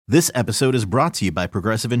This episode is brought to you by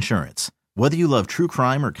Progressive Insurance. Whether you love true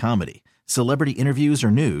crime or comedy, celebrity interviews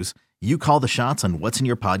or news, you call the shots on what's in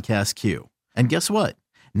your podcast queue. And guess what?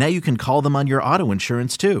 Now you can call them on your auto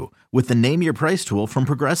insurance too with the Name Your Price tool from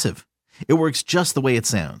Progressive. It works just the way it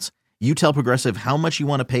sounds. You tell Progressive how much you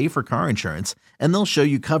want to pay for car insurance, and they'll show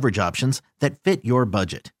you coverage options that fit your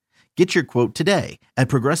budget. Get your quote today at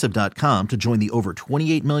Progressive.com to join the over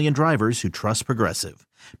 28 million drivers who trust Progressive.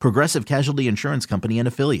 Progressive Casualty Insurance Company and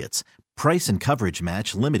Affiliates. Price and coverage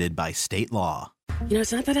match limited by state law. You know,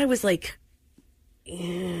 it's not that I was like...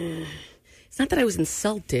 it's not that I was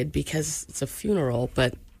insulted because it's a funeral,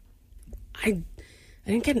 but I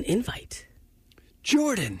didn't get an invite.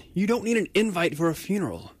 Jordan, you don't need an invite for a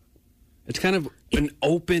funeral. It's kind of an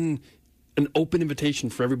open invitation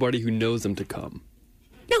for everybody who knows them to come.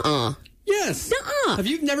 Nuh-uh. Yes. Nuh-uh. Have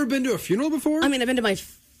you never been to a funeral before? I mean, I've been to my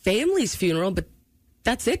family's funeral, but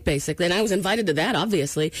that's it, basically. And I was invited to that,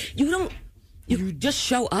 obviously. You just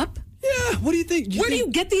show up? Yeah, what do you think? Where do you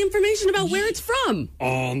get the information about where it's from?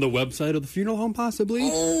 On the website of the funeral home, possibly?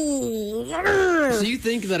 Oh. So you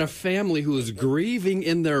think that a family who is grieving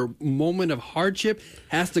in their moment of hardship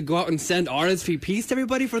has to go out and send RSVPs to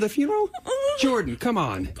everybody for the funeral? Jordan, come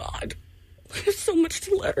on. God, there's so much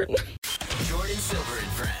to learn. Jordan Silver and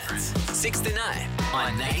Friends, 6 to 9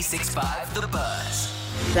 on 96.5 The Buzz.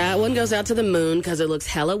 That one goes out to the moon because it looks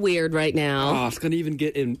hella weird right now. Oh, it's going to even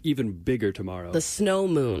get even bigger tomorrow. The snow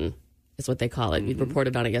moon is what they call it. We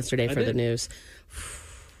reported on it yesterday for the news.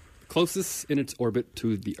 Closest in its orbit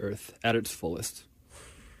to the Earth at its fullest.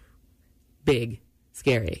 Big.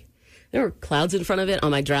 Scary. There were clouds in front of it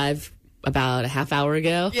on my drive about a half hour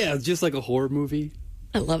ago. Yeah, it's just like a horror movie.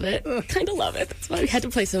 I love it. Kind of love it. That's why we had to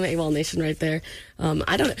play some AWOL Nation right there.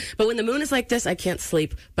 I don't know. But when the moon is like this, I can't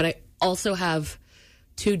sleep. But I also have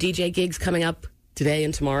 2 DJ gigs coming up today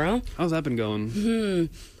and tomorrow. How's that been going?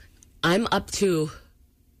 I'm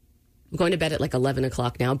going to bed at like 11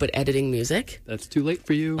 o'clock now, but editing music. That's too late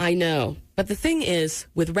for you. I know. But the thing is,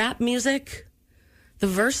 with rap music, the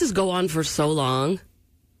verses go on for so long.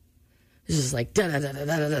 It's just like and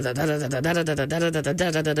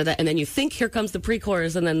then you think here comes the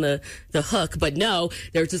pre-chorus and then the hook, but no,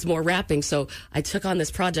 there's just more rapping. So I took on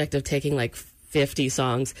this project of taking like 50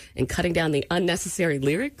 songs and cutting down the unnecessary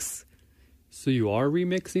lyrics. So you are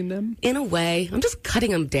remixing them? In a way, I'm just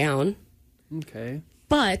cutting them down. Okay.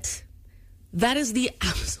 But that is the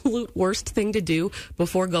absolute worst thing to do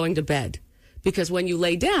before going to bed. Because when you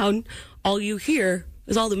lay down, all you hear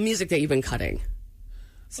is all the music that you've been cutting.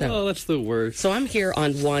 So, that's the worst. So I'm here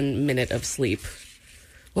on 1 minute of sleep.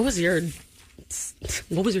 What was your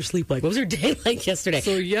sleep like? What was your day like yesterday?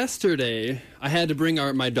 So yesterday, I had to bring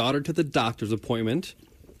my daughter to the doctor's appointment.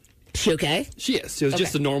 She okay? She is. It was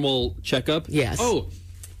just a normal checkup. Yes. Oh,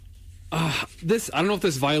 I don't know if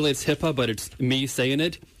this violates HIPAA, but it's me saying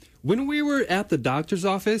it. When we were at the doctor's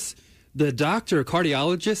office, the doctor,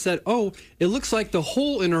 cardiologist, said, "Oh, it looks like the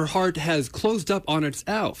hole in her heart has closed up on its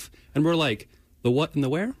valve." And we're like, the what and the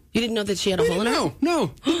where? You didn't know that she had a hole in her?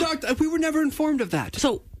 No. The doctor, we were never informed of that.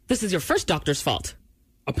 So this is your first doctor's fault?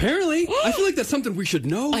 Apparently. I feel like that's something we should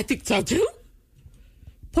know. I think so, too.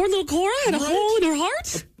 Poor little Cora had a hole in her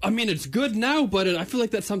heart? I mean, it's good now, but I feel like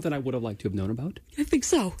that's something I would have liked to have known about. I think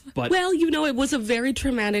so. But well, it was a very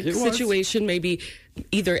traumatic situation. Maybe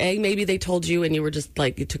either A, maybe they told you and you were just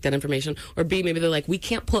like, you took that information, or B, maybe they're like, we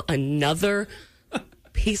can't put another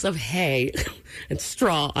piece of hay and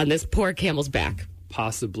straw on this poor camel's back.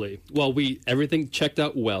 Possibly. Well, everything checked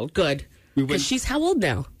out well. Good. Because she's how old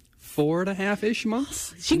now? 4.5-ish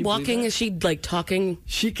months. Is she walking? Is she like talking?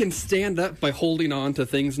 She can stand up by holding on to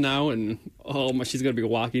things now, and she's going to be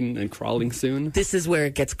walking and crawling soon. This is where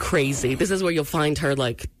it gets crazy. This is where you'll find her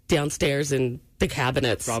like downstairs in the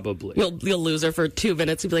cabinets. Probably. You'll lose her for 2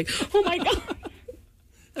 minutes. You'll be like, oh my God.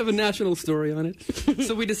 I have a national story on it.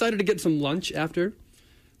 So we decided to get some lunch after.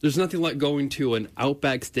 There's nothing like going to an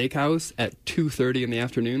Outback Steakhouse at 2:30 in the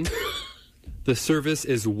afternoon. The service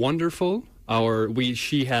is wonderful.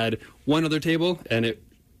 She had one other table and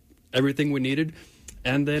everything we needed.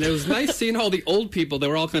 And then it was nice seeing all the old people. They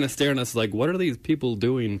were all kind of staring at us like, what are these people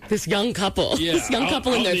doing? This young couple. Yeah, this young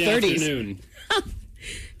couple in their 30s. Afternoon.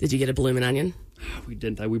 Did you get a bloomin' onion? We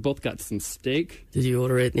didn't. We both got some steak. Did you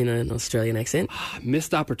order it in an Australian accent?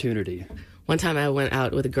 Missed opportunity. One time I went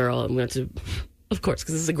out with a girl and we went to, of course,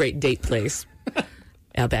 because this is a great date place,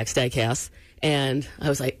 Outback Steakhouse. And I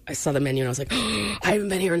was like, I saw the menu and I was like, oh, I haven't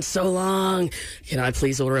been here in so long. Can I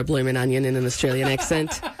please order a bloomin' onion in an Australian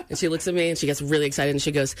accent? And she looks at me and she gets really excited and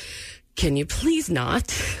she goes, can you please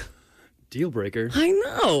not? Deal breaker. I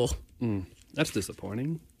know. That's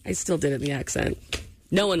disappointing. I still did it in the accent.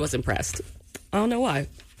 No one was impressed. I don't know why.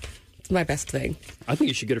 my best thing. I think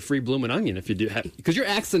you should get a free bloomin' onion if you do, because your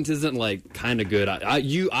accent isn't like kind of good.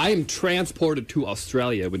 I am transported to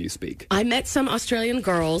Australia when you speak. I met some Australian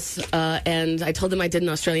girls, and I told them I did an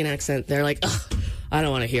Australian accent. They're like, ugh, I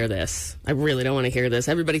don't want to hear this. I really don't want to hear this.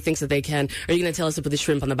 Everybody thinks that they can. Are you going to tell us to put the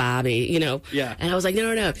shrimp on the barbie? You know? Yeah. And I was like,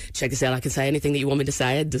 no. Check this out. I can say anything that you want me to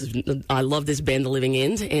say. I love this band, The Living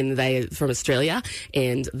End, and they from Australia,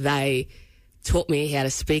 and they taught me how to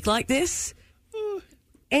speak like this.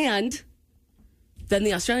 And then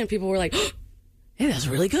the Australian people were like, oh, yeah, that's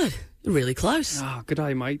really good. Really close. Oh, good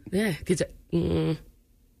day, mate. Yeah. Good day.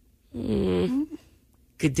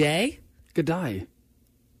 Good day. Good day.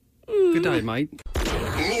 Good day, mate.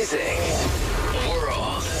 Music,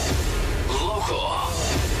 world, local,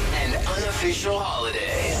 and unofficial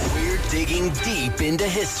holidays. We're digging deep into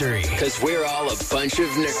history because we're all a bunch of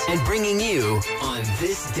nerds and bringing you on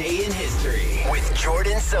This Day in History with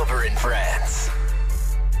Jordan Silver and Friends.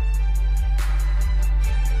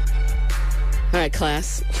 All right,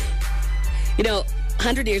 class. You know,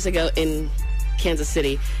 100 years ago in Kansas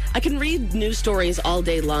City, I can read news stories all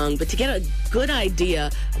day long, but to get a good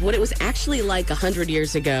idea of what it was actually like 100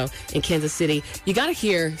 years ago in Kansas City, you got to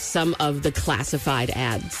hear some of the classified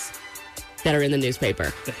ads that are in the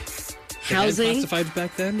newspaper. Housing. They had classifieds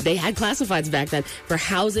back then? They had classifieds back then for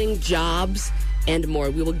housing, jobs, and more.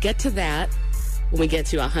 We will get to that when we get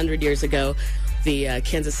to 100 years ago. The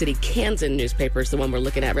Kansas City Kansan newspaper is the one we're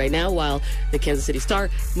looking at right now, while the Kansas City Star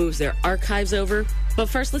moves their archives over. But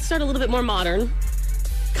first, let's start a little bit more modern.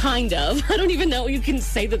 Kind of. I don't even know you can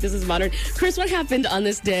say that this is modern. Chris, what happened on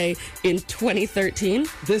this day in 2013?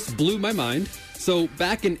 This blew my mind. So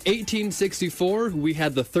back in 1864, we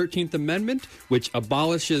had the 13th Amendment, which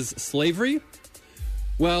abolishes slavery.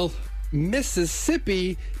 Well,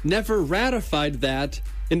 Mississippi never ratified that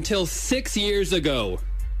until 6 years ago.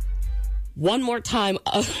 One more time.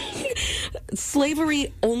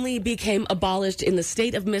 Slavery only became abolished in the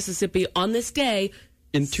state of Mississippi on this day.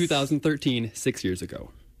 In 2013, 6 years ago.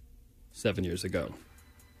 7 years ago.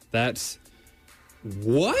 That's...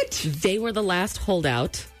 what? They were the last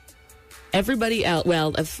holdout. Everybody else,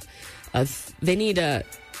 well, they need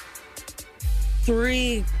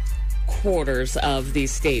 3/4 of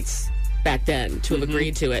these states back then to have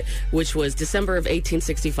agreed to it, which was December of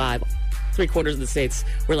 1865. 3/4 of the states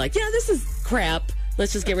were like, yeah, this is crap.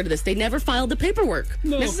 Let's just get rid of this. They never filed the paperwork.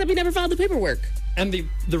 No. Mississippi never filed the paperwork. And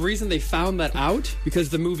the reason they found that out, because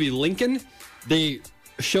the movie Lincoln, they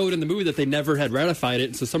showed in the movie that they never had ratified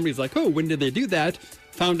it. So somebody's like, oh, when did they do that?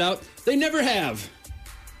 Found out they never have.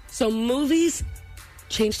 So movies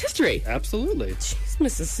changed history. Absolutely. Jeez,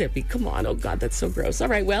 Mississippi. Come on. Oh, God, that's so gross. All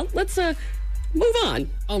right, well, let's move on.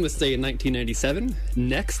 On this day in 1997,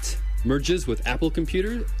 Next merges with Apple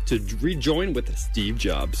Computer to rejoin with Steve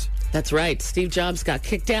Jobs. That's right. Steve Jobs got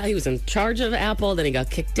kicked out. He was in charge of Apple, then he got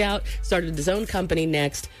kicked out, started his own company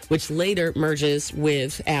Next, which later merges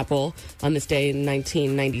with Apple on this day in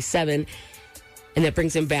 1997. And that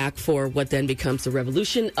brings him back for what then becomes the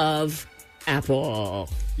revolution of Apple.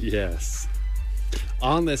 Yes.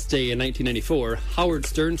 On this day in 1994, Howard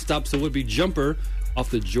Stern stops a would-be jumper off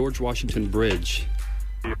the George Washington Bridge.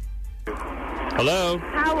 Hello?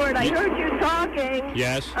 Howard, I heard you talking.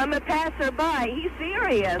 Yes? I'm a passerby. He's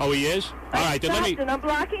serious. Oh, he is? All right, then let me... And I'm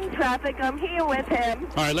blocking traffic. I'm here with him.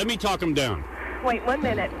 All right, let me talk him down. Wait 1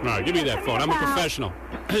 minute. All right, give me that phone. I'm a professional.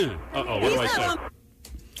 Uh-oh, what do I say?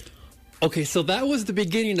 Okay, so that was the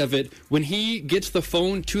beginning of it. When he gets the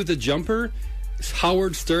phone to the jumper,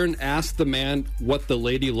 Howard Stern asked the man what the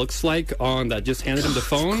lady looks like on that just handed him the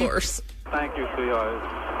phone. Of course. Thank you, sweetheart.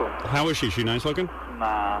 Cool. How is she? She nice looking?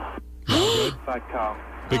 Nah. Good? Fat cow.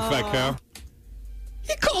 Big fat cow?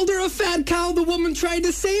 He called her a fat cow. The woman tried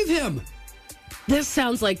to save him. This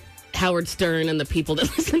sounds like Howard Stern and the people that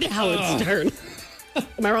listen to Howard Stern.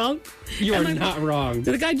 Am I wrong? You are not wrong.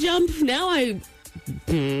 Did the guy jump? Now I...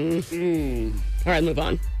 All right, move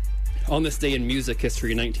on. On this day in music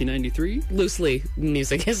history, 1993, Loosely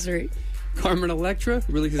music history. Carmen Electra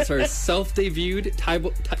releases her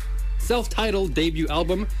self-titled debut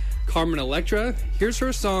album, Carmen Electra. Here's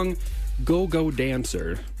her song, Go Go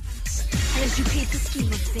Dancer. As you peep the scheme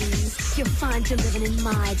of things, you'll find you're living in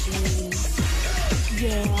my dreams.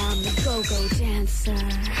 Yeah, I'm the go-go dancer.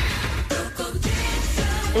 Go-go dancer.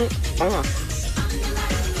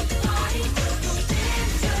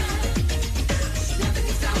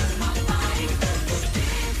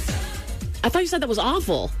 I thought you said that was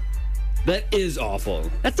awful. That is awful.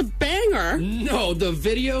 That's a banger. No, the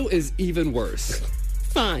video is even worse.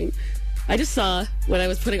 Fine. I just saw, when I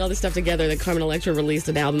was putting all this stuff together, that Carmen Electra released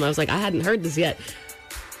an album. I was like, I hadn't heard this yet.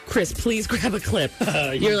 Chris, please grab a clip.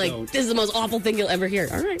 You're like, don't. this is the most awful thing you'll ever hear.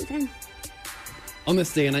 All right, fine. On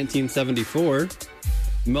this day in 1974,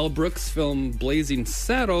 Mel Brooks' film Blazing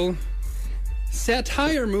Saddle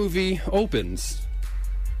satire movie opens.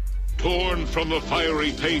 Torn from the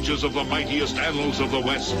fiery pages of the mightiest annals of the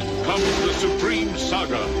West comes the supreme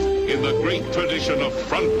saga in the great tradition of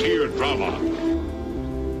frontier drama.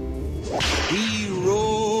 He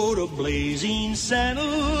rode a blazing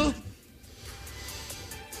saddle.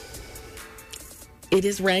 It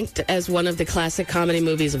is ranked as one of the classic comedy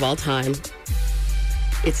movies of all time.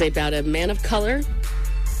 It's about a man of color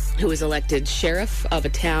who is elected sheriff of a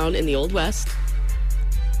town in the Old West.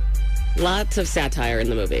 Lots of satire in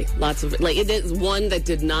the movie. Lots of, like, it is one that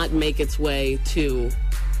did not make its way to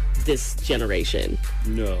this generation.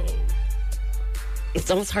 No. It's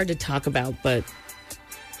almost hard to talk about, but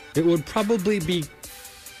It would probably be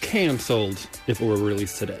canceled if it were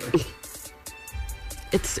released today.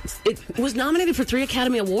 it was nominated for 3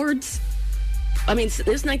 Academy Awards. I mean, this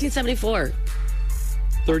is 1974.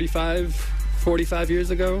 45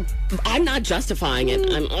 years ago? I'm not justifying it.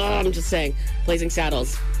 I'm just saying Blazing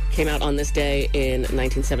Saddles came out on this day in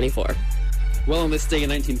 1974. Well, on this day in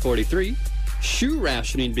 1943, shoe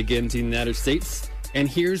rationing begins in the United States, and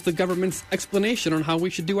here's the government's explanation on how we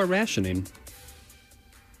should do our rationing.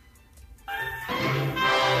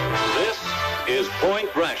 This is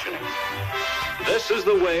point rationing. This is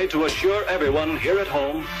the way to assure everyone here at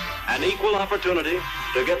home an equal opportunity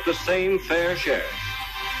to get the same fair share.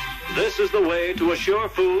 This is the way to assure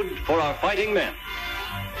food for our fighting men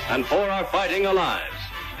and for our fighting allies.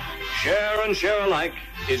 Share and share alike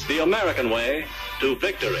is the American way to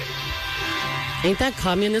victory. Ain't that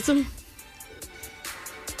communism?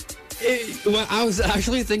 Well, I was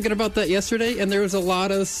actually thinking about that yesterday, and there was a lot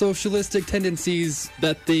of socialistic tendencies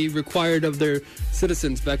that they required of their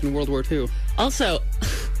citizens back in World War II. Also,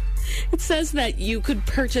 it says that you could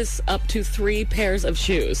purchase up to 3 pairs of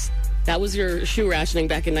shoes. That was your shoe rationing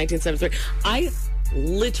back in 1973. I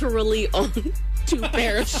literally own 2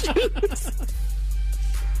 pairs of shoes.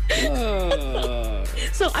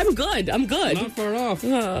 So I'm good. Not far off.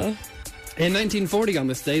 In 1940, on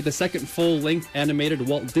this day, the second full-length animated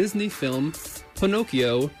Walt Disney film,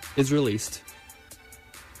 Pinocchio, is released.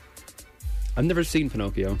 I've never seen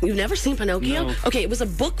Pinocchio. You've never seen Pinocchio? No. Okay, it was a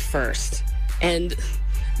book first, and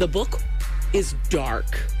the book is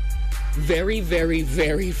dark. Very, very,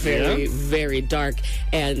 very, very, very dark.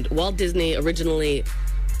 And Walt Disney originally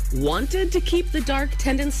wanted to keep the dark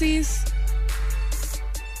tendencies,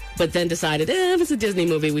 but then decided, if it's a Disney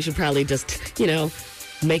movie, we should probably just,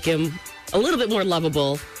 make him a little bit more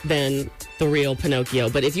lovable than the real Pinocchio.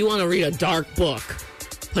 But if you want to read a dark book,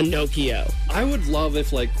 Pinocchio. I would love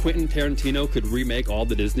if, Quentin Tarantino could remake all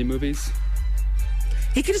the Disney movies.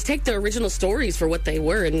 He could just take the original stories for what they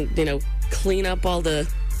were and, clean up all the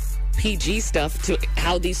PG stuff to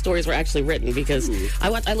how these stories were actually written. Because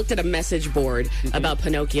I looked at a message board about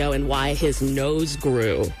Pinocchio and why his nose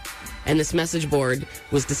grew. And this message board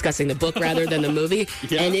was discussing the book rather than the movie.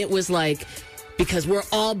 Yeah. And it was like, because we're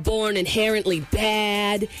all born inherently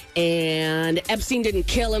bad, and Epstein didn't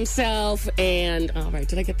kill himself, and... All right,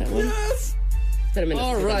 did I get that one? Yes!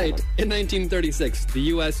 All right. In 1936, the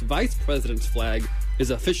U.S. Vice President's flag is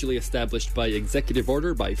officially established by executive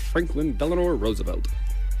order by Franklin Delano Roosevelt.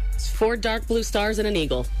 It's 4 dark blue stars and an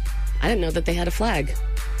eagle. I didn't know that they had a flag.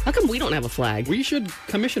 How come we don't have a flag? We should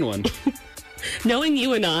commission one. Knowing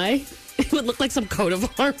you and I, it would look like some coat of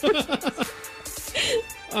arms.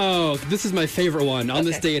 Oh, this is my favorite one. On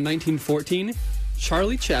this day in 1914,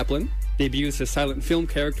 Charlie Chaplin debuts his silent film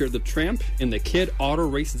character The Tramp in The Kid Auto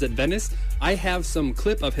Races at Venice. I have some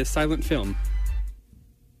clip of his silent film.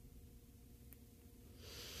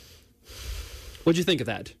 What'd you think of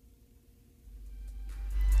that?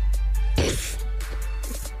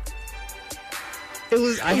 It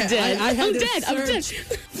was. I'm dead. I'm dead.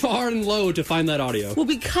 Far and low to find that audio. Well,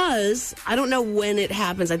 because I don't know when it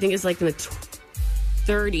happens. I think it's like in the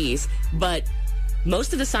 30s, but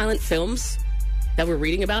most of the silent films that we're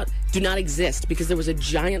reading about do not exist because there was a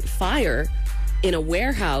giant fire in a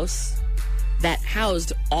warehouse that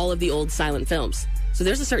housed all of the old silent films. So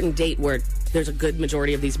there's a certain date where there's a good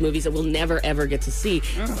majority of these movies that we'll never ever get to see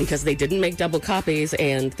because they didn't make double copies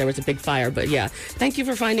and there was a big fire. But yeah, thank you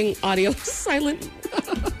for finding audio silent.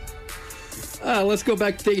 Let's go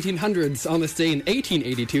back to the 1800s. On this day in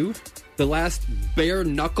 1882, the last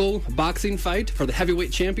bare-knuckle boxing fight for the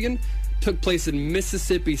heavyweight champion took place in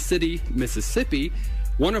Mississippi City, Mississippi.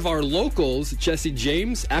 One of our locals, Jesse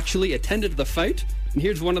James, actually attended the fight. And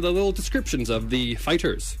here's one of the little descriptions of the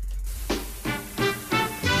fighters.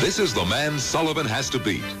 This is the man Sullivan has to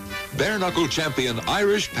beat. bare knuckle champion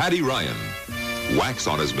Irish Paddy Ryan. Wax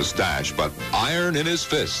on his mustache, but iron in his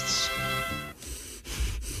fists.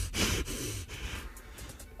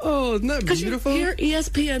 Oh, isn't that beautiful? You hear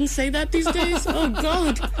ESPN say that these days? Oh,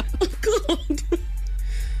 God. Oh, God.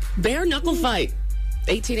 Bare knuckle fight,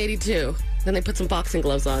 1882. Then they put some boxing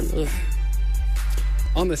gloves on. Ugh.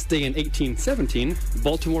 On this day in 1817,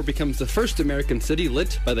 Baltimore becomes the first American city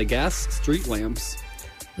lit by the gas street lamps.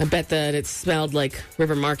 I bet that it smelled like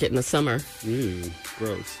River Market in the summer. Ooh,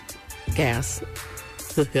 gross. Gas.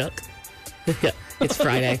 It's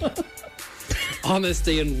Friday. On this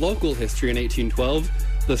day in local history in 1812,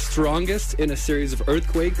 the strongest in a series of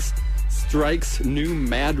earthquakes strikes New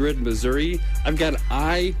Madrid, Missouri. I've got an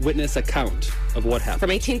eyewitness account of what happened. From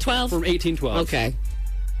 1812? From 1812. Okay.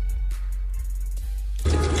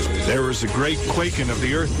 There was a great quaking of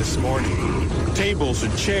the earth this morning. Tables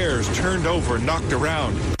and chairs turned over and knocked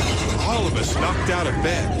around. All of us knocked out of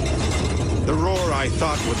bed. The roar I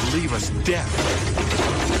thought would leave us deaf.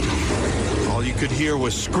 All you could hear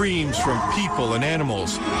was screams from people and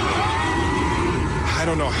animals. I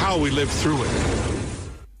don't know how we lived through it.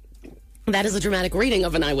 That is a dramatic reading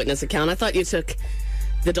of an eyewitness account. I thought you took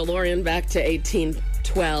the DeLorean back to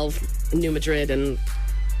 1812, New Madrid, and...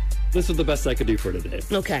 This was the best I could do for today.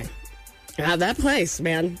 Okay. That place,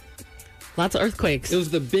 man. Lots of earthquakes. It was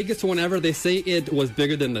the biggest one ever. They say it was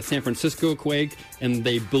bigger than the San Francisco quake, and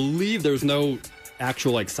they believe there's no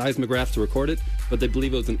actual seismographs to record it, but they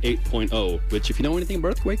believe it was an 8.0, which, if you know anything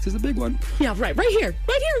about earthquakes, is a big one. Yeah, right here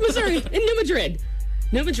in Missouri, in New Madrid.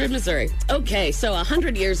 New Madrid, Missouri. Okay, so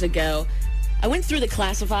 100 years ago, I went through the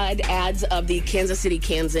classified ads of the Kansas City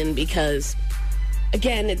Kansan because,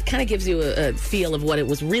 again, it kind of gives you a feel of what it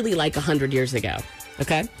was really like 100 years ago.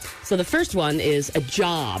 Okay? So the first one is a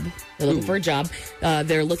job. They're looking for a job.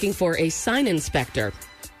 They're looking for a sign inspector.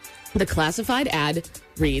 The classified ad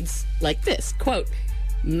reads like this, quote,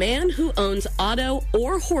 man who owns auto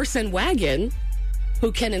or horse and wagon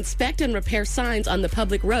who can inspect and repair signs on the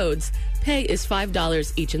public roads. Pay is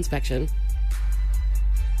 $5 each inspection.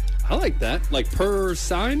 I like that. Like per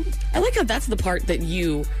sign? I like how that's the part that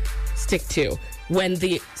you stick to. When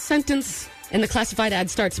the sentence in the classified ad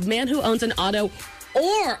starts, man who owns an auto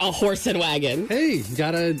or a horse and wagon. Hey, you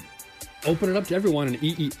gotta open it up to everyone in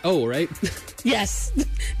EEO, right? Yes,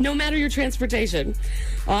 no matter your transportation.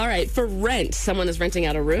 All right, for rent, someone is renting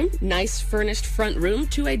out a room, nice furnished front room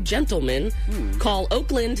to a gentleman. Call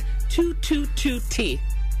Oakland 222T.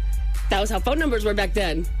 That was how phone numbers were back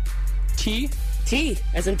then. T? T,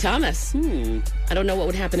 as in Thomas. I don't know what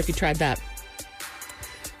would happen if you tried that.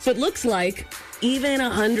 So it looks like even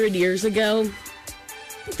 100 years ago,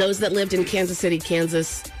 those that lived in Kansas City,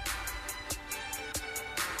 Kansas,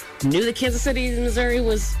 knew that Kansas City, Missouri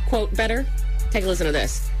was, quote, better. Take a listen to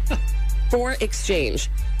this. For exchange,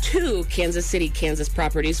 2 Kansas City, Kansas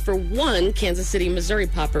properties for 1 Kansas City, Missouri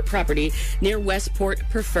property near Westport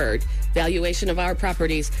Preferred. Valuation of our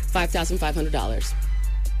properties, $5,500.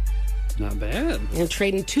 Not bad. And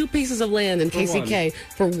trading 2 pieces of land in KCK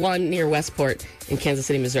for 1 near Westport in Kansas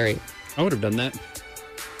City, Missouri. I would have done that.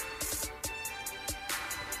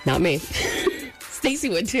 Not me. Stacy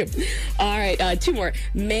would too. All right, 2 more.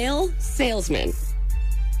 Male salesman.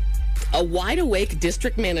 A Wide Awake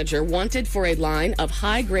district manager wanted for a line of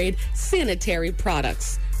high-grade sanitary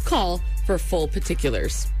products. Call for full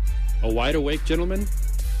particulars. A Wide Awake gentleman?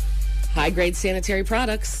 High-grade sanitary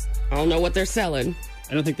products. I don't know what they're selling.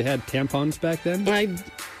 I don't think they had tampons back then. I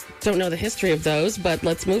don't know the history of those, but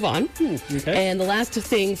let's move on. Okay. And the last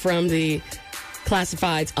thing from the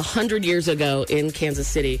classifieds 100 years ago in Kansas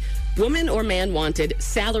City. Woman or man wanted,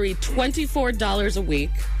 salary $24 a week,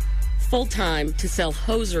 full-time to sell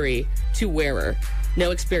hosiery to wearer.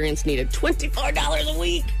 No experience needed. $24 a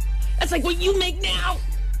week. That's like what you make now.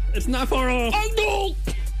 It's not far off. I know.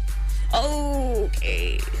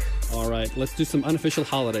 Okay. All right, let's do some unofficial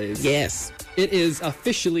holidays. Yes. It is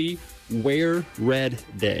officially Wear Red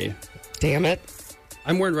Day. Damn it.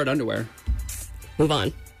 I'm wearing red underwear. Move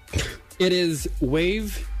on. It is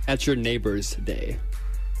Wave at Your Neighbors Day.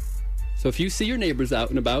 So if you see your neighbors out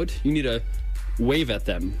and about, you need to wave at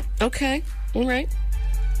them. Okay. All right.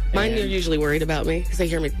 Mine are usually worried about me because they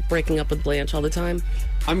hear me breaking up with Blanche all the time.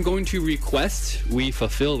 I'm going to request we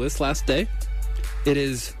fulfill this last day. It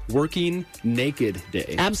is Working Naked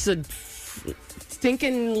Day.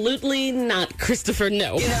 Stinking-lutely not, Christopher,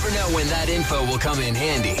 no. You never know when that info will come in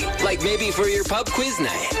handy. Like maybe for your pub quiz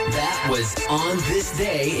night. That was On This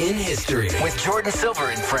Day in History with Jordan Silver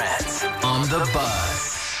and friends on the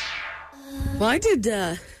bus. Well,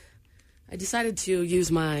 I decided to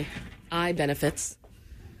use my eye benefits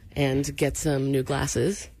and get some new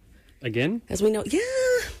glasses. Again? As we know,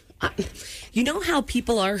 You know how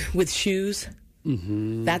people are with shoes?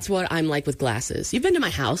 Mm-hmm. That's what I'm like with glasses. You've been to my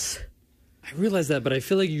house. I realize that, but I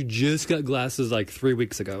feel like you just got glasses like 3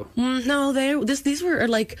 weeks ago. No, these were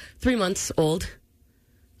like 3 months old.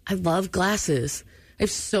 I love glasses. I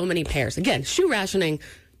have so many pairs. Again, shoe rationing,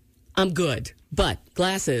 I'm good. But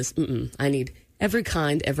glasses, I need every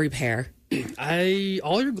kind, every pair.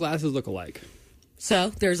 All your glasses look alike. So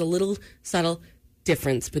there's a little subtle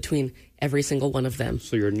difference between every single one of them.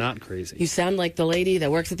 So you're not crazy. You sound like the lady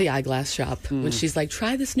that works at the eyeglass shop when she's like,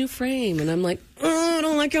 try this new frame. And I'm like, oh, I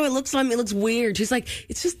don't like how it looks on me. It looks weird. She's like,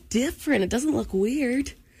 it's just different. It doesn't look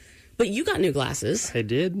weird. But you got new glasses. I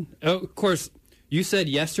did. Oh, of course, you said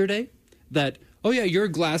yesterday that, oh yeah, your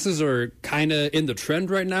glasses are kind of in the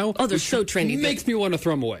trend right now. Oh, they're so trendy. Makes me want to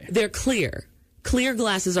throw them away. They're clear. Clear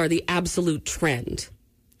glasses are the absolute trend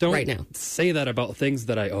right now. Don't say that about things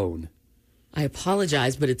that I own. I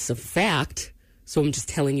apologize, but it's a fact. So I'm just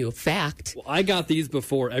telling you a fact. Well, I got these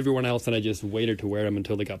before everyone else, and I just waited to wear them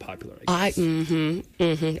until they got popular. I mean,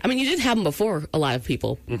 you did have them before a lot of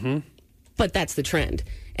people. Mm-hmm. But that's the trend.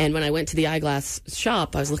 And when I went to the eyeglass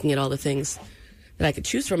shop, I was looking at all the things that I could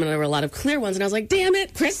choose from, and there were a lot of clear ones. And I was like, damn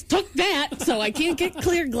it, Chris took that, so I can't get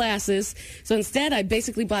clear glasses. So instead, I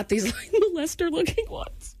basically bought these like molester-looking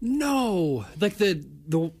ones. No, like the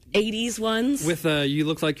 80s ones with you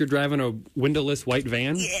look like you're driving a windowless white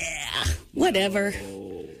van. Yeah, whatever.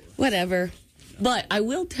 But I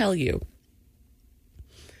will tell you,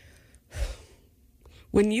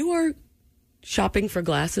 when you are shopping for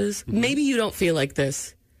glasses, maybe you don't feel like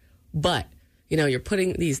this, but you're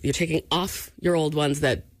taking off your old ones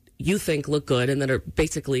that you think look good and that are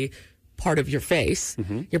basically part of your face.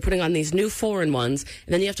 Mm-hmm. You're putting on these new foreign ones,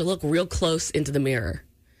 and then you have to look real close into the mirror.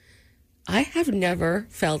 I have never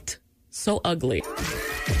felt so ugly.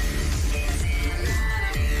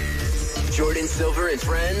 Jordan Silver and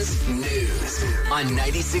Friends News on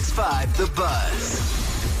 96.5 The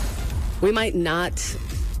Buzz. We might not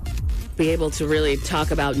be able to really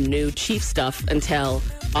talk about new Chief stuff until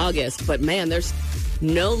August, but man, there's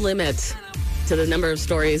no limit to the number of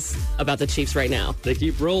stories about the Chiefs right now. They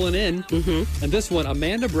keep rolling in. Mm-hmm. And this one,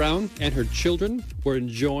 Amanda Brown and her children were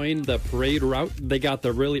enjoying the parade route. They got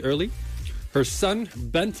there really early. Her son,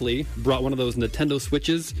 Bentley, brought one of those Nintendo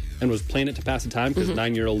Switches and was playing it to pass the time because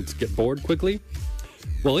 9-year-olds get bored quickly.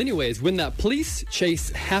 Well, anyways, when that police chase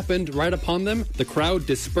happened right upon them, the crowd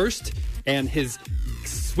dispersed and his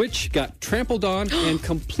Switch got trampled on and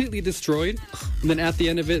completely destroyed. And then at the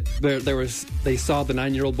end of it, they saw the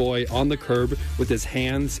 9-year-old boy on the curb with his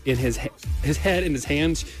hands in his head in his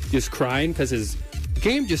hands, just crying because his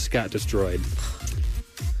game just got destroyed.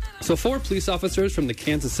 So 4 police officers from the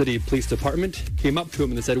Kansas City Police Department came up to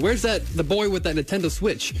him and they said, "Where's the boy with that Nintendo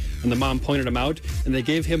Switch?" And the mom pointed him out, and they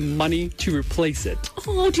gave him money to replace it.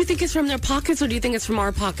 Oh, do you think it's from their pockets or do you think it's from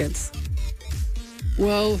our pockets?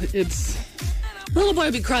 Well, it's... The little boy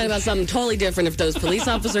would be crying about something totally different if those police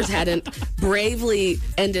officers hadn't bravely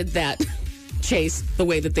ended that chase the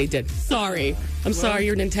way that they did. Sorry. I'm sorry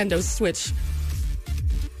your Nintendo Switch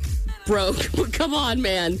broke. But come on,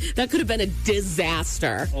 man. That could have been a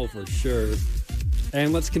disaster. Oh, for sure.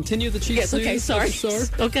 And let's continue the Chiefs. Yes, okay, sorry.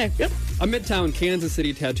 Okay, yep. A Midtown Kansas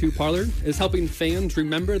City tattoo parlor is helping fans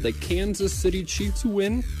remember the Kansas City Chiefs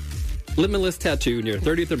win. Limitless Tattoo near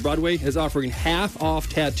 30th and Broadway is offering half-off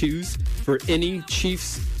tattoos for any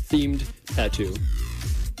Chiefs-themed tattoo.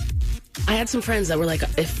 I had some friends that were like,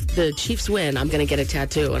 if the Chiefs win, I'm going to get a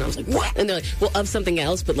tattoo. And I was like, what? And they're like, well, of something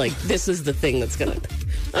else, but like, this is the thing that's going to...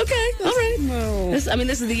 Okay, all right. No. This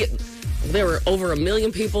is the... There were over 1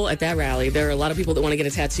 million people at that rally. There are a lot of people that want to get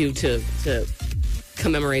a tattoo to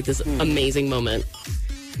commemorate this amazing moment.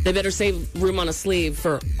 They better save room on a sleeve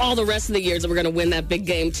for all the rest of the years that we're going to win that big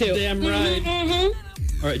game, too. Damn right.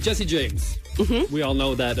 Mm-hmm. All right, Jesse James. Mm-hmm. We all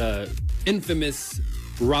know that infamous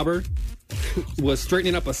robber was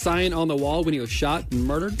straightening up a sign on the wall when he was shot and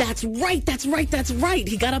murdered. That's right.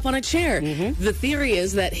 He got up on a chair. Mm-hmm. The theory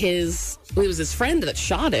is that it was his friend that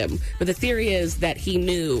shot him, but the theory is that he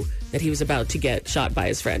knew that he was about to get shot by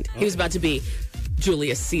his friend. He was about to be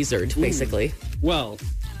Julius Caesared, basically. Well,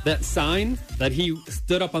 that sign that he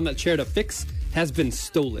stood up on that chair to fix has been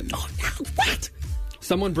stolen. Oh, no. What?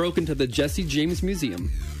 Someone broke into the Jesse James Museum,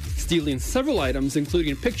 stealing several items,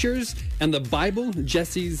 including pictures and the Bible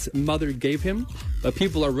Jesse's mother gave him. But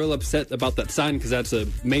people are real upset about that sign because that's a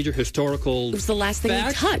major historical It was the last thing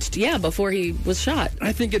he touched, before he was shot.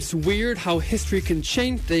 I think it's weird how history can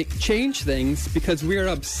change things because we are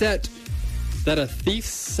upset that a thief's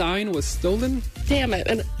sign was stolen. Damn it.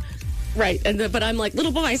 And right, but I'm like,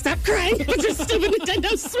 little boy, stop crying with your stupid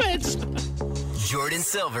Nintendo Switch. Jordan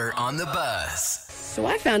Silver on the Buzz. So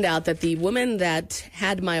I found out that the woman that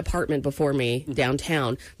had my apartment before me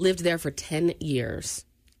downtown lived there for 10 years.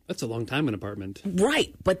 That's a long time in an apartment.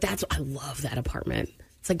 Right, but I love that apartment.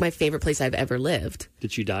 It's like my favorite place I've ever lived.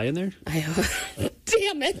 Did she die in there?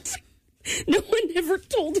 Damn it. No one ever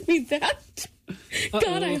told me that.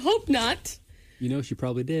 God, I hope not. You know, she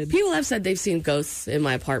probably did. People have said they've seen ghosts in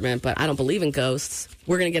my apartment, but I don't believe in ghosts.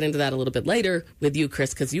 We're going to get into that a little bit later with you,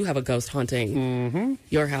 Chris, because you have a ghost haunting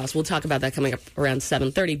your house. We'll talk about that coming up around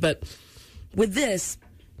 7:30. But with this,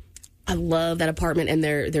 I love that apartment, and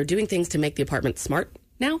they're doing things to make the apartment smart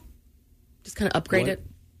now. Just kind of upgrade it.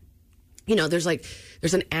 You know, there's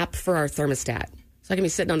an app for our thermostat. So I can be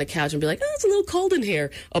sitting on the couch and be like, oh, it's a little cold in here.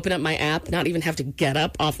 Open up my app, not even have to get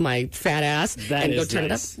up off my fat ass and go turn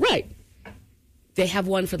it up. Right. They have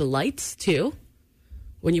one for the lights, too.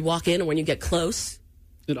 When you walk in or when you get close.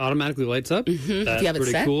 It automatically lights up? Mm-hmm. That's if you have it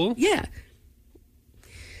pretty set. Cool. Yeah.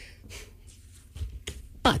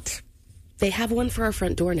 But they have one for our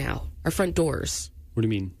front door now. Our front doors. What do you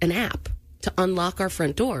mean? An app to unlock our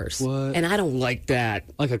front doors. What? And I don't like that.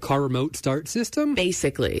 Like a car remote start system?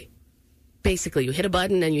 Basically, you hit a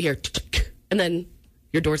button and you hear, and then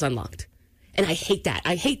your door's unlocked. And I hate that.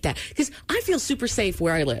 Because I feel super safe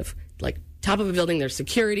where I live. Like, top of a building, there's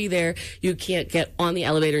security there. You can't get on the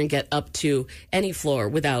elevator and get up to any floor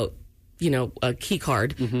without, a key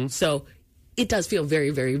card. Mm-hmm. So it does feel very,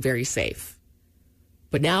 very, very safe.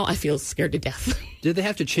 But now I feel scared to death. Did they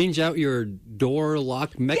have to change out your door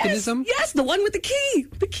lock mechanism? Yes, the one with the key.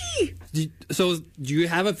 The key. So do you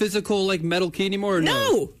have a physical, metal key anymore? Or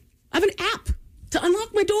no. I have an app to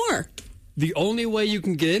unlock my door. The only way you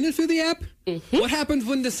can get in is through the app? Mm-hmm. What happens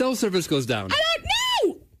when the cell service goes down? I don't know.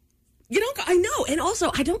 I know. And also,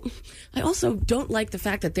 I also don't like the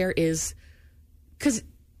fact that there is, because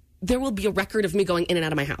there will be a record of me going in and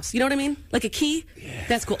out of my house. You know what I mean? Like a key. Yeah.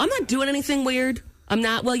 That's cool. I'm not doing anything weird. I'm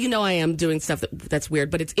not, I am doing stuff that's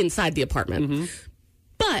weird, but it's inside the apartment. Mm-hmm.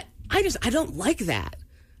 But I don't like that.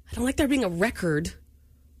 I don't like there being a record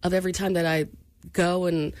of every time that I go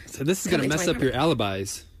and... So this is going to mess up your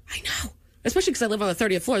alibis. I know. Especially because I live on the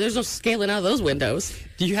 30th floor. There's no scaling out of those windows.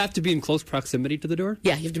 Do you have to be in close proximity to the door?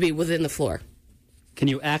 Yeah, you have to be within the floor. Can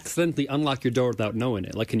you accidentally unlock your door without knowing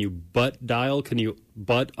it? Like, can you butt dial? Can you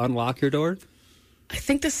butt unlock your door? I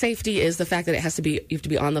think the safety is the fact that you have to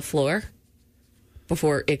be on the floor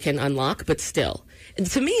before it can unlock, but still.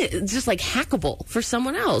 To me, it's just like hackable for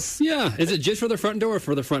someone else. Yeah. Is it just for the front door or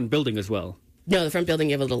for the front building as well? No, the front building,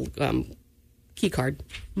 you have a little key card.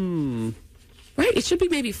 Right? It should be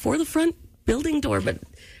maybe for the front building door, but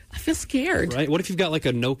I feel scared. Right? What if you've got like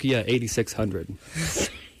a Nokia 8600?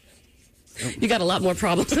 You got a lot more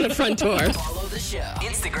problems than a front door. Follow the show.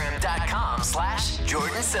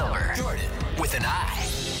 Instagram.com/Jordan Silver. Jordan with an I.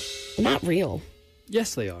 Not real.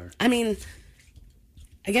 Yes, they are. I mean,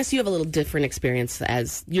 I guess you have a little different experience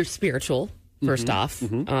as you're spiritual, first off,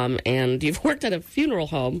 and you've worked at a funeral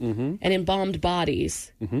home and embalmed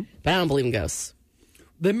bodies, but I don't believe in ghosts.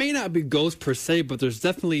 There may not be ghosts per se, but there's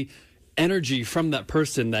definitely energy from that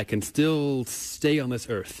person that can still stay on this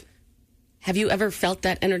earth. Have you ever felt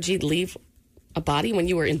that energy leave a body when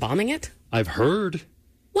you were embalming it? I've heard.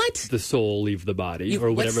 What? The soul leave the body,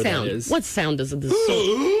 or whatever that is. What sound does the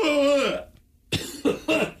soul...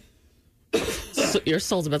 So your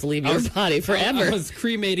soul's about to leave your body forever. I was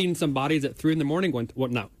cremating some bodies at 3 a.m. Body.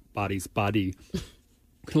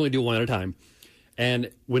 Can only do one at a time.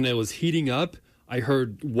 And when it was heating up, I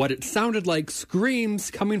heard what it sounded like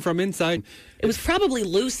screams coming from inside. It was probably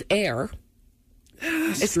loose air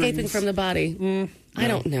escaping from the body. No. I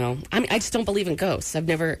don't know. I just don't believe in ghosts. I've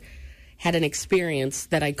never had an experience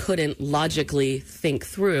that I couldn't logically think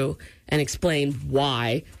through and explain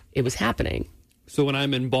why it was happening. So when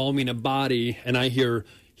I'm embalming a body and I hear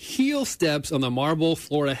heel steps on the marble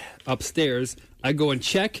floor upstairs, I go and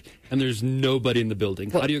check, and there's nobody in the building.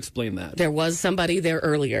 How do you explain that? There was somebody there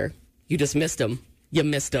earlier. You just missed him. You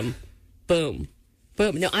missed him. Boom.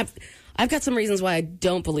 Boom. No, I've got some reasons why I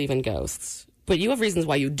don't believe in ghosts, but you have reasons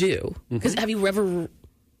why you do. Because have you ever...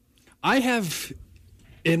 I have,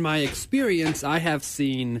 in my experience, I have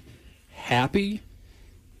seen happy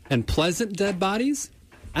and pleasant dead bodies,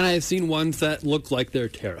 and I have seen ones that look like they're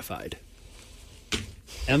terrified.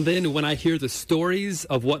 And then when I hear the stories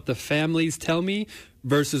of what the families tell me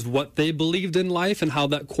versus what they believed in life and how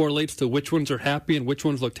that correlates to which ones are happy and which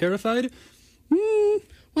ones look terrified.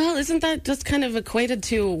 Well, isn't that just kind of equated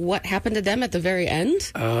to what happened to them at the very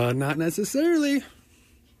end? Not necessarily.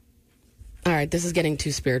 All right, this is getting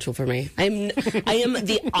too spiritual for me. I am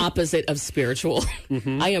the opposite of spiritual.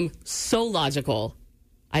 I am so logical.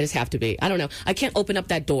 I just have to be. I don't know. I can't open up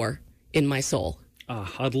that door in my soul.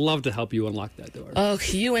 I'd love to help you unlock that door. Oh,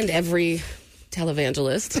 you and every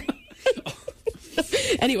televangelist.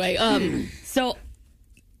 Anyway, so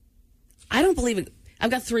I don't believe it.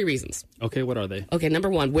 I've got 3 reasons. Okay, what are they? Okay, number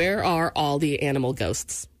 1, where are all the animal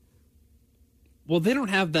ghosts? Well, they don't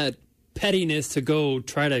have that pettiness to go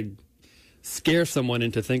try to scare someone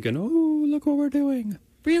into thinking, oh, look what we're doing.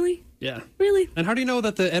 Really? Yeah. Really? And how do you know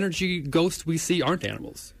that the energy ghosts we see aren't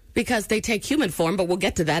animals? Because they take human form, but we'll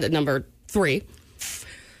get to that at number 3.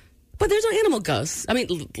 But there's no animal ghosts. I mean,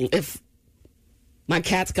 if my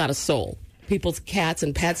cat's got a soul, people's cats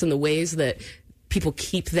and pets and the ways that people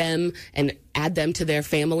keep them and add them to their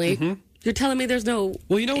family, you're telling me there's no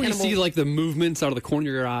Well, you know when animal... you see like the movements out of the corner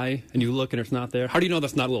of your eye and you look and it's not there? How do you know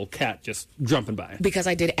that's not a little cat just jumping by? Because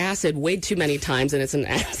I did acid way too many times and it's an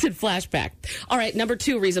acid flashback. All right, number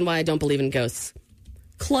 2 reason why I don't believe in ghosts.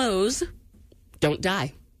 Clothes don't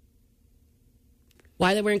die.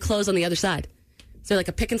 Why are they wearing clothes on the other side? Is there like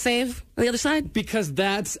a pick and save on the other side? Because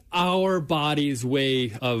that's our body's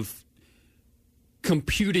way of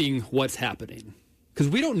computing what's happening. Because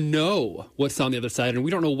we don't know what's on the other side, and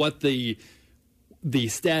we don't know what the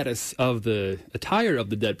status of the attire of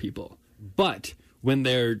the dead people. But when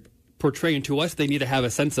they're portraying to us, they need to have a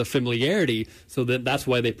sense of familiarity, so that's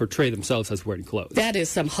why they portray themselves as wearing clothes. That is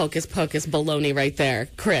some hocus pocus baloney right there,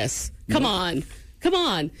 Chris. Come on. Come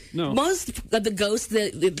on. No. Most of the ghosts,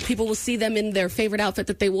 the people will see them in their favorite outfit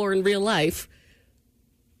that they wore in real life.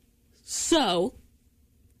 So,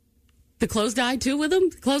 the clothes died too with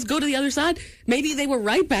them? The clothes go to the other side? Maybe they were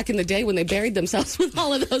right back in the day when they buried themselves with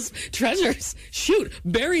all of those treasures. Shoot,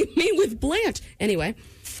 bury me with Blanche. Anyway,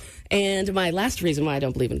 and my last reason why I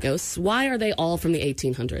don't believe in ghosts, why are they all from the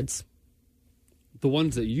 1800s? The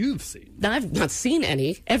ones that you've seen. Now, I've not seen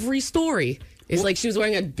any. Every story is like she was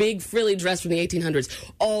wearing a big frilly dress from the 1800s.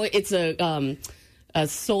 Oh, it's a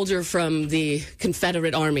soldier from the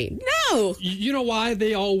Confederate Army. No! You know why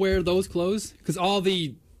they all wear those clothes? Because all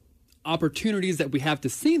the opportunities that we have to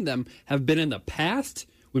see them have been in the past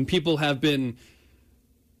when people have been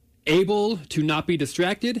able to not be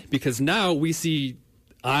distracted. Because now we see,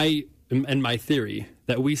 and my theory,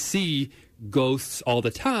 that we see ghosts all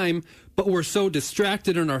the time, but we're so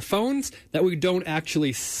distracted on our phones that we don't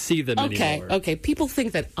actually see them anymore. Okay, people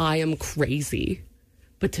think that I am crazy.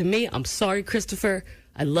 But to me, I'm sorry, Christopher.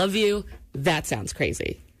 I love you. That sounds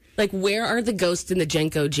crazy. Like, where are the ghosts in the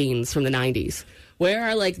Jenko jeans from the 90s? Where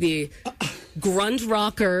are, like, the grunge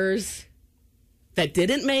rockers that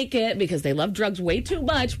didn't make it because they love drugs way too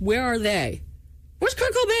much? Where are they? Where's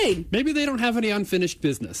Kurt Cobain? Maybe they don't have any unfinished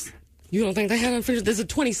business. You don't think they had unfinished? There's a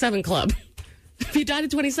 27 club. If you died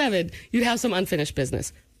at 27, you'd have some unfinished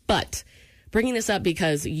business. But bringing this up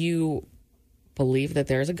because you believe that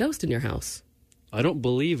there is a ghost in your house. I don't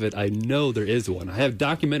believe it. I know there is one. I have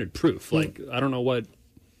documented proof. Like, I don't know what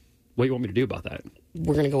you want me to do about that.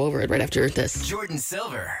 We're going to go over it right after this. Jordan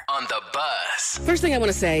Silver on the bus. First thing I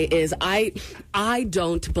want to say is I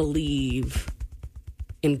don't believe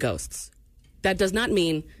in ghosts. That does not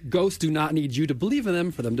mean... Ghosts do not need you to believe in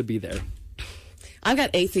them for them to be there. I've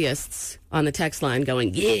got atheists on the text line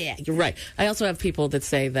going, yeah, you're right. I also have people that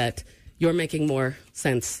say that you're making more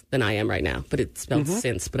sense than I am right now. But it's spelled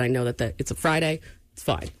since. But I know that it's a Friday. It's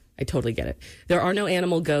fine. I totally get it. There are no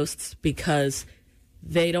animal ghosts because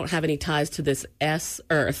they don't have any ties to this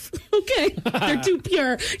Earth. Okay. They're too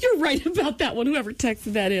pure. You're right about that one, whoever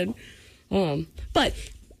texted that in. But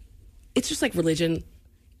it's just like religion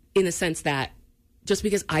in the sense that just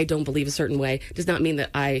because I don't believe a certain way does not mean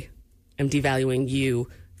that I am devaluing you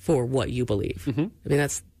for what you believe. I mean,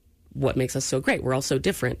 that's what makes us so great. We're all so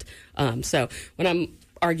different. So when I'm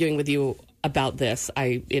arguing with you about this,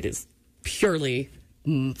 it is purely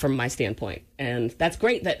from my standpoint. And that's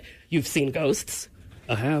great that you've seen ghosts.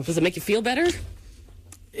 I have. Does it make you feel better?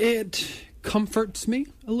 It comforts me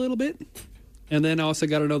a little bit. And then I also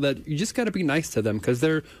got to know that you just got to be nice to them because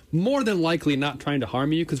they're more than likely not trying to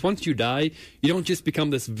harm you. Because once you die, you don't just become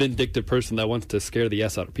this vindictive person that wants to scare the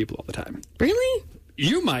S out of people all the time. Really?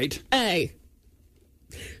 You might. Hey.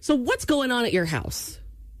 So what's going on at your house?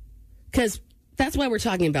 Because that's why we're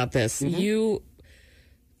talking about this. You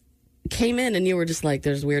came in and you were just like,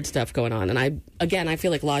 there's weird stuff going on. And I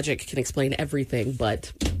feel like logic can explain everything,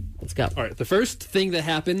 but let's go. All right. The first thing that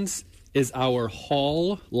happens is our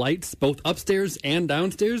hall lights, both upstairs and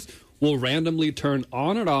downstairs, will randomly turn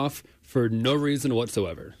on and off for no reason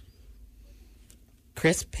whatsoever.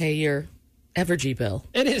 Chris, pay your Evergy bill.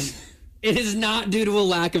 It is not due to a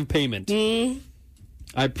lack of payment. We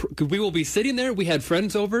will be sitting there. We had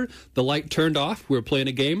friends over. The light turned off. We were playing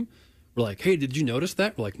a game. We're like, hey, did you notice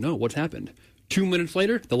that? We're like, no, what's happened? 2 minutes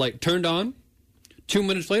later, the light turned on. 2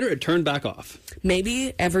 minutes later, it turned back off.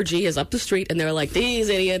 Maybe Evergy is up the street and they're like, these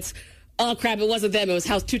idiots. Oh, crap, it wasn't them. It was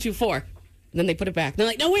house 224. And then they put it back. They're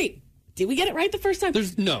like, no, wait. Did we get it right the first time?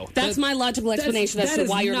 That's my logical explanation as to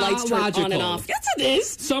why your lights turn on and off. Yes, it is.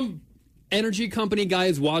 Some energy company guy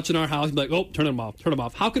is watching our house and be like, oh, turn them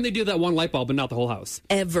off. How can they do that one light bulb and not the whole house?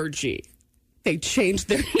 Evergy. They changed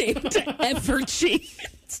their name to Evergy.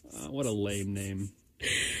 What a lame name.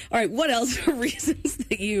 All right, what else are reasons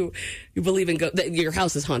that you believe in that your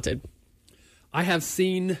house is haunted? I have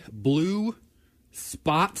seen blue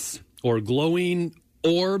spots or glowing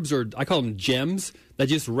orbs, or I call them gems, that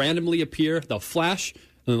just randomly appear. They'll flash, and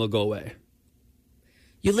then they'll go away.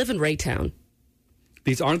 You live in Raytown.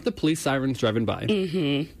 These aren't the police sirens driving by.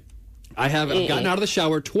 Mm-hmm. I've gotten out of the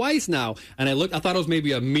shower twice now, and I thought it was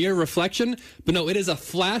maybe a mere reflection, but no, it is a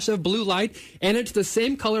flash of blue light, and it's the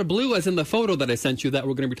same color blue as in the photo that I sent you that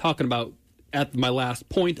we're going to be talking about at my last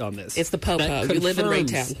point on this. It's the po-po. You live in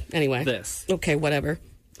Raytown. Anyway. This. Okay, whatever.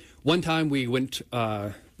 One time we went,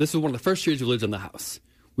 this was one of the first years we lived in the house.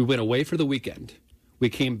 We went away for the weekend. We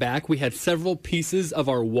came back. We had several pieces of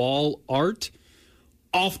our wall art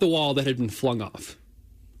off the wall that had been flung off.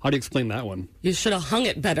 How do you explain that one? You should have hung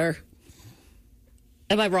it better.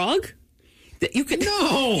 Am I wrong? You could.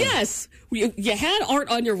 No. Yes. You had art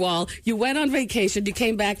on your wall. You went on vacation. You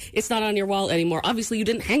came back. It's not on your wall anymore. Obviously, you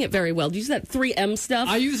didn't hang it very well. Did you use that 3M stuff?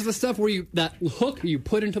 I use the stuff where that hook you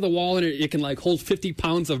put into the wall and it can hold 50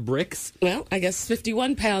 pounds of bricks. Well, I guess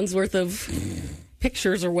 51 pounds worth of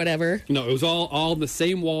pictures or whatever. No, it was all on the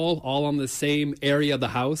same wall, all on the same area of the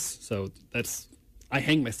house. So I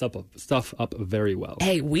hang my stuff up very well.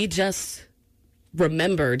 Hey, we just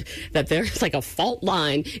remembered that there's like a fault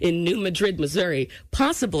line in New Madrid, Missouri.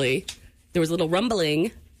 Possibly there was a little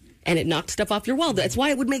rumbling and it knocked stuff off your wall. That's why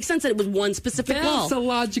it would make sense that it was one specific wall. That's a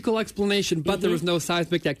logical explanation, but there was no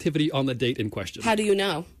seismic activity on the date in question. How do you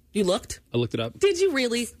know? You looked? I looked it up. Did you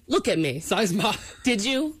really? Look at me. Seisma. Did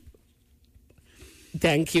you?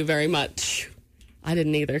 Thank you very much. I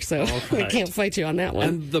didn't either, so I can't fight you on that one.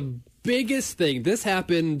 And the biggest thing, this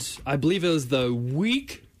happened, I believe it was the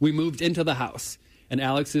week we moved into the house. And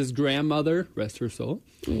Alex's grandmother, rest her soul,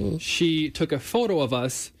 she took a photo of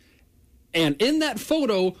us. And in that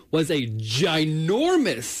photo was a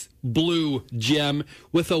ginormous blue gem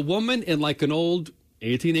with a woman in like an old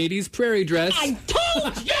 1880s prairie dress. I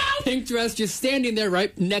told you! Pink dress just standing there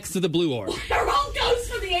right next to the blue orb. They're all ghosts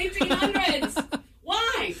from the 1800s.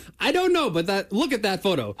 Why? I don't know, but look at that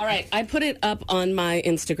photo. All right, I put it up on my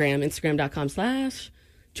Instagram,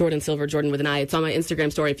 instagram.com/Jordan Silver, Jordan with an I. It's on my Instagram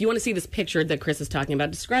story. If you want to see this picture that Chris is talking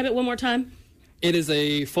about, describe it one more time. It is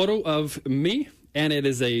a photo of me, and it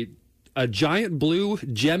is a giant blue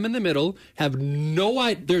gem in the middle.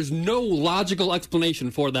 There's no logical explanation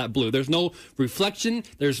for that blue. There's no reflection.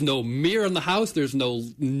 There's no mirror in the house. There's no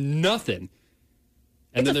nothing.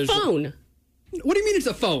 And it's a phone. What do you mean it's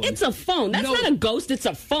a phone? It's a phone. That's not a ghost. It's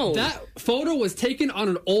a phone. That photo was taken on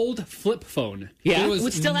an old flip phone. Yeah,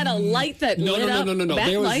 it still had a light that lit up. No.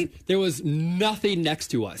 Backlight. There was nothing next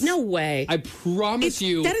to us. No way. I promise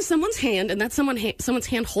you. That is someone's hand, and that's someone's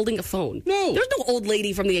hand holding a phone. No. There's no old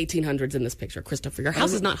lady from the 1800s in this picture, Christopher. Your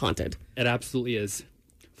house is not haunted. It absolutely is.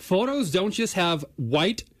 Photos don't just have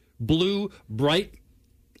white, blue, bright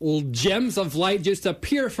gems of light just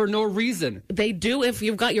appear for no reason. They do if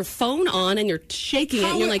you've got your phone on and you're shaking it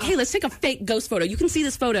and you're like, hey, let's take a fake ghost photo. You can see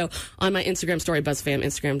this photo on my Instagram story, BuzzFam,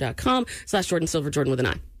 Instagram.com/Jordan Silver, Jordan with an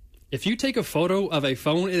I. If you take a photo of a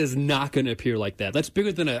phone, it is not going to appear like that. That's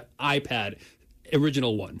bigger than an iPad,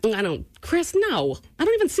 original one. Chris, no. I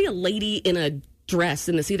don't even see a lady in a dress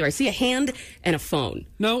in this either. I see a hand and a phone.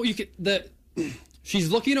 No, she's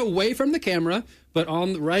looking away from the camera, but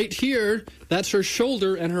on right here, that's her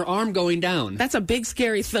shoulder and her arm going down. That's a big,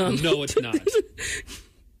 scary thumb. No, it's not.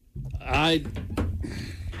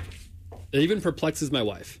 It even perplexes my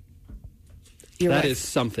wife. That is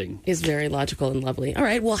something. Is very logical and lovely. All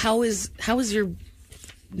right, well, how is your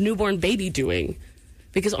newborn baby doing?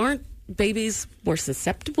 Because aren't babies more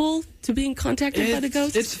susceptible to being contacted by the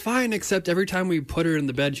ghosts? It's fine, except every time we put her in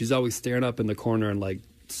the bed, she's always staring up in the corner and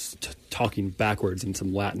talking backwards in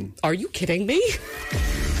some Latin. Are you kidding me?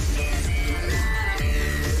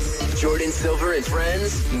 Jordan Silver and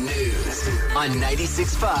Friends News on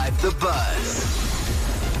 96.5 The Buzz.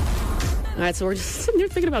 All right, so we're just sitting here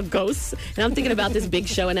thinking about ghosts, and I'm thinking about this big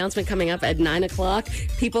show announcement coming up at 9 o'clock.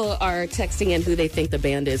 People are texting in who they think the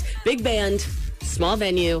band is. Big band, small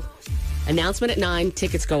venue, announcement at 9,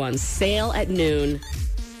 tickets go on sale at noon.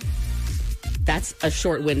 That's a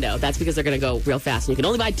short window. That's because they're going to go real fast, and you can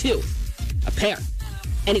only buy 2, a pair.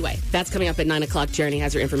 Anyway, that's coming up at 9 o'clock. Jeremy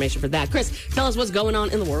has your information for that. Chris, tell us what's going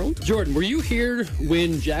on in the world. Jordan, were you here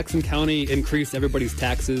when Jackson County increased everybody's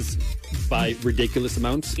taxes by ridiculous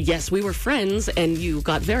amounts? Yes, we were friends, and you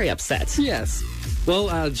got very upset. Yes.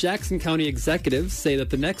 Well, Jackson County executives say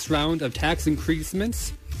that the next round of tax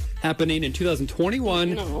increasements happening in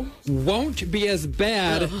 2021 won't be as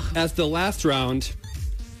bad as the last round.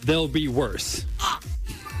 They'll be worse.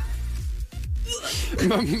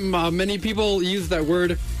 Many people use that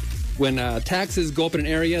word when taxes go up in an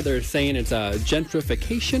area. They're saying it's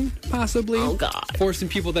gentrification, possibly. Oh, God. Forcing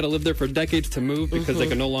people that have lived there for decades to move because they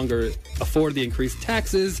can no longer afford the increased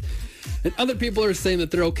taxes. And other people are saying that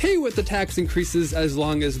they're okay with the tax increases as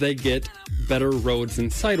long as they get better roads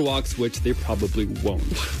and sidewalks, which they probably won't.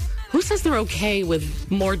 Who says they're okay with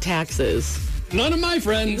more taxes? None of my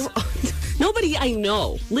friends. Nobody I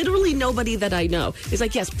know, literally nobody that I know, is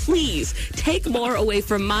like, yes, please take more away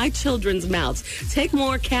from my children's mouths. Take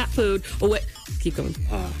more cat food away. Keep going.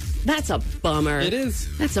 That's a bummer. It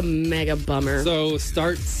is. That's a mega bummer. So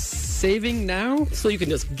start saving now? So you can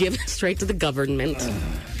just give it straight to the government.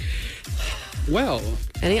 Well.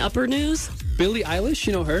 Any upper news? Billie Eilish,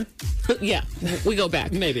 you know her? Yeah, we go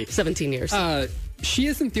back. Maybe. 17 years. She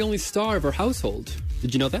isn't the only star of her household.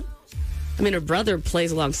 Did you know that? I mean, her brother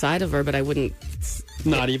plays alongside of her, but I wouldn't...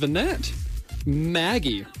 Not even that.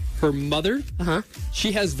 Maggie, her mother,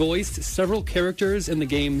 she has voiced several characters in the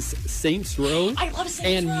games Saints Row I love Saints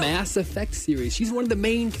and Row. Mass Effect series. She's one of the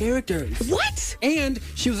main characters. What? And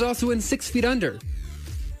she was also in 6 Feet Under.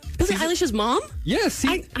 Billie Eilish's mom? Yes.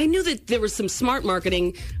 I knew that there was some smart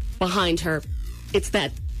marketing behind her. It's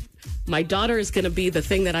that my daughter is going to be the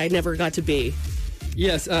thing that I never got to be.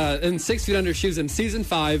 Yes, in 6 Feet Under, she was in Season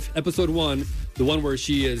 5, Episode 1, the one where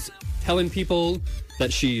she is telling people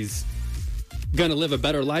that she's gonna live a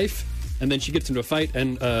better life, and then she gets into a fight,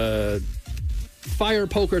 and fire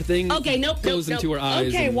poker thing goes into her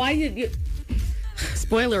eyes. Okay, why did you...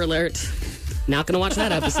 Spoiler alert. Not gonna watch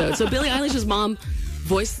that episode. So Billie Eilish's mom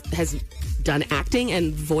has done acting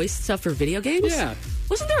and voice stuff for video games? Yeah.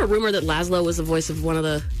 Wasn't there a rumor that Laszlo was the voice of one of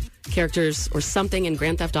the characters or something in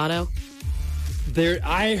Grand Theft Auto?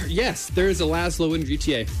 Yes, there is a Laszlo in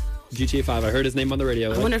GTA 5. I heard his name on the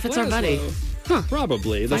radio. I wonder if it's our buddy. Huh.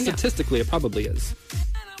 Probably. Statistically, it probably is.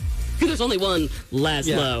 There's only one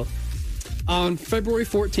Laszlo. Yeah. On February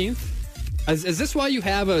 14th, is this why you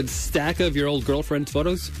have a stack of your old girlfriend's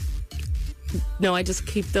photos? No, I just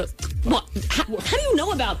keep the... What? How do you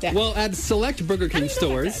know about that? Well, at select Burger King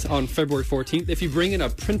stores on February 14th, if you bring in a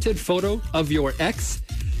printed photo of your ex,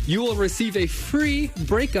 you will receive a free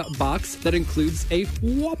breakup box that includes a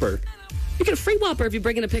Whopper. You get a free Whopper if you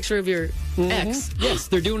bring in a picture of your ex. Yes,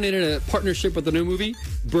 they're doing it in a partnership with the new movie,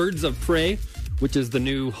 Birds of Prey, which is the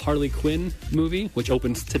new Harley Quinn movie, which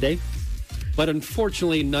opens today. But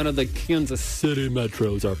unfortunately, none of the Kansas City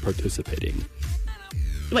metros are participating.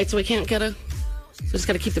 Wait, so we can't get a... So just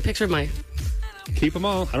got to keep the picture of my... Keep them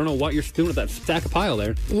all. I don't know what you're doing with that stack of pile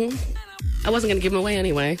there. I wasn't going to give them away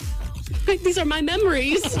anyway. These are my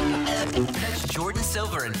memories. Catch Jordan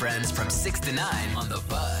Silver and friends from 6 to 9 on The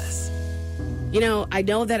Buzz. You know, I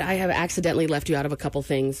know that I have accidentally left you out of a couple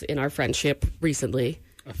things in our friendship recently.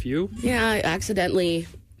 A few? Yeah, I accidentally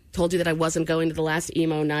told you that I wasn't going to the last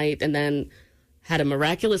emo night and then had a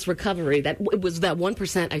miraculous recovery. That it was that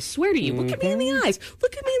 1%. I swear to you. Look at me in the eyes.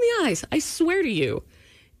 Look at me in the eyes. I swear to you.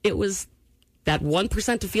 It was that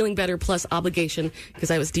 1% to feeling better plus obligation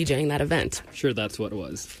because I was DJing that event. Sure, that's what it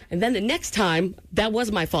was. And then the next time, that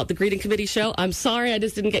was my fault. The greeting committee show. I'm sorry I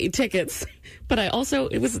just didn't get you tickets. But it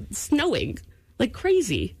was snowing like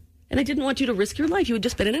crazy. And I didn't want you to risk your life. You had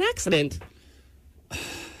just been in an accident.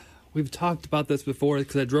 We've talked about this before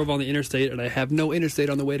because I drove on the interstate and I have no interstate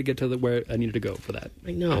on the way to get to where I needed to go for that.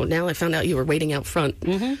 I know. Now I found out you were waiting out front.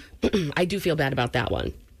 I do feel bad about that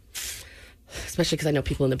one. Especially because I know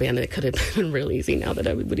people in the band and it could have been real easy now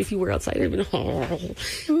that but if you were outside, it would have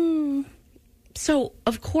been So,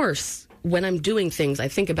 of course, when I'm doing things, I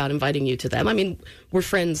think about inviting you to them. I mean, we're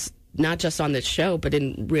friends not just on this show, but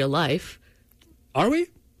in real life. Are we?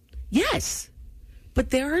 Yes. But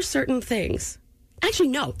there are certain things. Actually,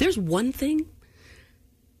 no. There's one thing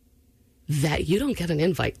that you don't get an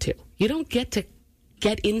invite to. You don't get to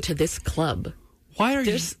get into this club.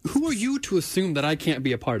 Who are you to assume that I can't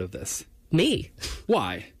be a part of this? Me.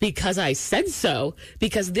 Why? Because I said so.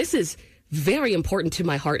 Because this is very important to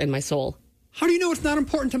my heart and my soul. How do you know it's not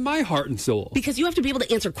important to my heart and soul? Because you have to be able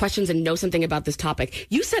to answer questions and know something about this topic.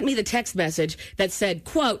 You sent me the text message that said,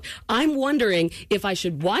 quote, I'm wondering if I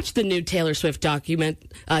should watch the new Taylor Swift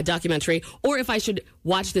documentary or if I should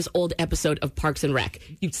watch this old episode of Parks and Rec.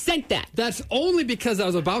 You sent that. That's only because I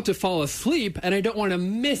was about to fall asleep and I don't want to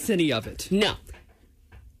miss any of it. No.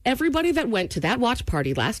 Everybody that went to that watch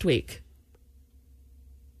party last week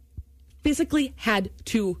physically had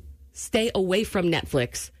to stay away from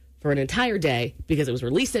Netflix for an entire day because it was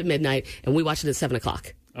released at midnight and we watched it at 7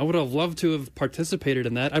 o'clock. I would have loved to have participated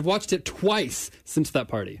in that. I've watched it twice since that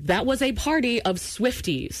party. That was a party of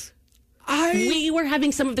Swifties. We were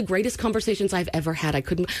having some of the greatest conversations I've ever had.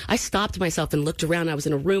 I stopped myself and looked around. I was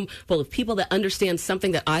in a room full of people that understand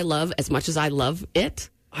something that I love as much as I love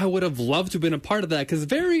it. I would have loved to have been a part of that because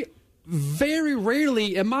very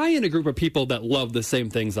rarely am I in a group of people that love the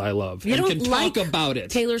same things I love and can talk about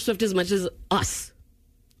it. Taylor Swift as much as us.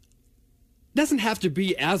 Doesn't have to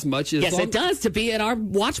be as much as... Yes, it does. To be at our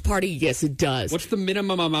watch party, yes, it does. What's the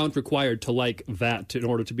minimum amount required to like that in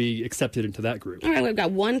order to be accepted into that group? All right, we've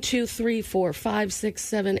got 1, 2, 3, 4, 5, 6,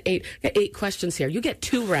 7, 8. Got 8 questions here. You get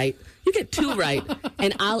 2 right.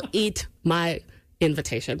 And I'll eat my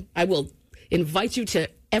invitation. I will invite you to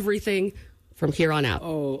everything from here on out.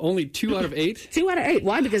 Oh, only 2 out of 8? 2 out of 8.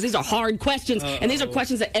 Why? Because these are hard questions, and these are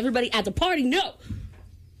questions that everybody at the party know.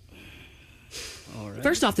 All right.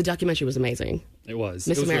 First off, the documentary was amazing. It was.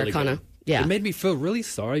 Miss Americana. Really yeah. It made me feel really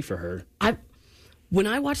sorry for her. When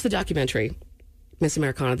I watched the documentary, Miss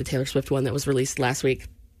Americana, the Taylor Swift one that was released last week,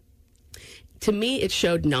 to me, it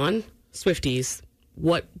showed non-Swifties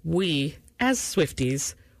what we, as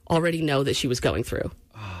Swifties, already know that she was going through.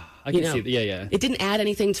 I can see that. Yeah. It didn't add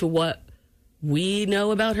anything to what we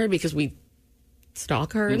know about her because we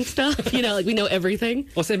stalk her and stuff. We know everything.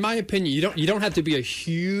 Well, so in my opinion, you don't have to be a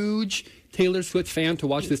huge Taylor Swift fan to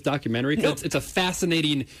watch this documentary. Nope. It's a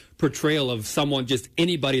fascinating portrayal of someone, just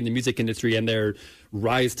anybody in the music industry and their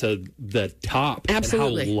rise to the top.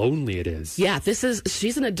 Absolutely. And how lonely it is. Yeah,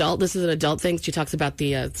 she's an adult. This is an adult thing. She talks about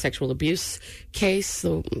the sexual abuse case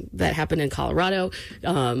that happened in Colorado.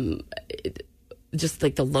 Just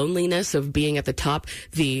like the loneliness of being at the top,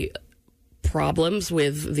 the problems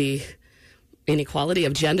with the inequality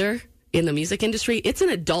of gender in the music industry. It's an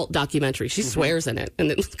adult documentary. She swears in it,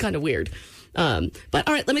 and it's kind of weird. But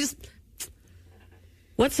all right,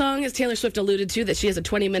 what song has Taylor Swift alluded to that she has a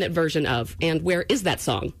 20-minute version of, and where is that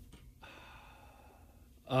song?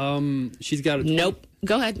 She's got a... Nope.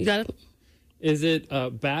 Go ahead. You got it? Is it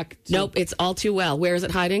back to... Nope, it's All Too Well. Where is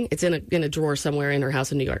it hiding? It's in a drawer somewhere in her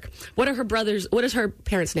house in New York. What is her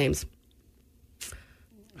parents' names?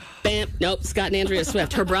 Bam. Nope, Scott and Andrea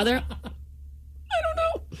Swift. Her brother? I don't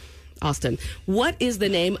know. Austin. What is the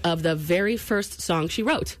name of the very first song she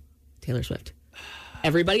wrote? Taylor Swift.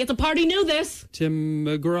 Everybody at the party knew this. Tim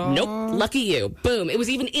McGraw? Nope. Lucky you. Boom. It was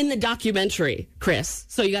even in the documentary, Chris.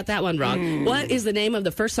 So you got that one wrong. What is the name of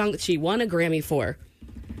the first song that she won a Grammy for?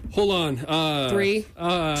 Hold on. 3, 2,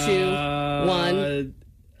 1.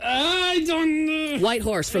 I don't know. White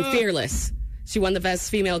Horse from Fearless. She won the best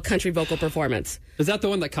female country vocal performance. Is that the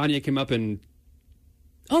one that Kanye came up and...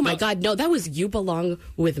 Oh, my God. No, that was You Belong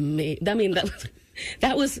With Me. I mean,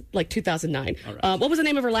 that was like 2009. Right. What was the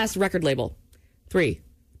name of her last record label? 3,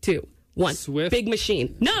 2, 1. Swift. Big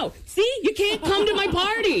Machine. No. See? You can't come to my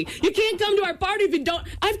party. You can't come to our party if you don't.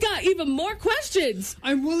 I've got even more questions.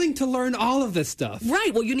 I'm willing to learn all of this stuff.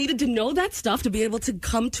 Right. Well, you needed to know that stuff to be able to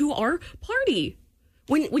come to our party.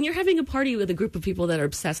 When you're having a party with a group of people that are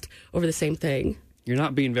obsessed over the same thing. You're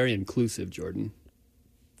not being very inclusive, Jordan.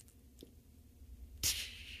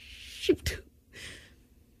 Shoot.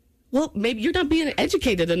 Well, maybe you're not being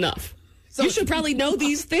educated enough. So you should probably know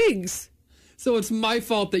these things. So it's my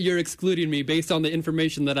fault that you're excluding me based on the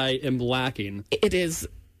information that I am lacking. It is.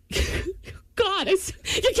 God,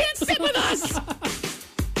 you can't sit with us.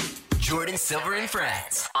 Jordan Silver and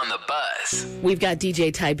Friends on the Buzz. We've got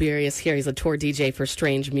DJ Tiberius here. He's a tour DJ for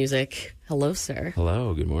Strange Music. Hello, sir.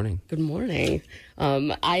 Hello. Good morning. Good morning.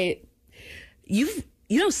 You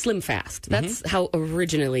know Slim Fast. That's how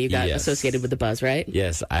originally you got associated with the Buzz, right?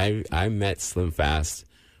 Yes, I met Slim Fast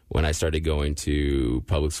when I started going to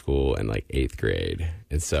public school in like 8th grade.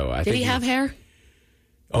 And so I Did he have hair?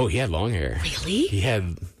 Oh, he had long hair.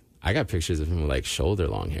 Really? I got pictures of him with like shoulder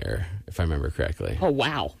long hair, if I remember correctly. Oh,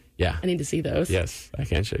 wow. Yeah. I need to see those. Yes, I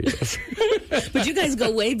can show you those. But you guys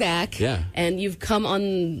go way back. Yeah. And you've come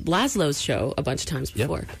on Laszlo's show a bunch of times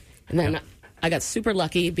before. Yep. And then I got super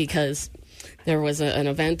lucky because there was an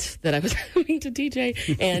event that I was having to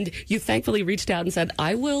DJ, and you thankfully reached out and said,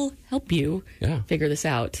 I will help you figure this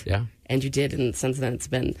out. Yeah. And you did, and since then it's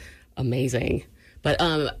been amazing. But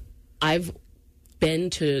I've been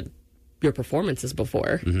to your performances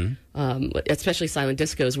before, especially silent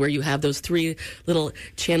discos, where you have those 3 little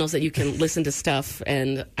channels that you can listen to stuff,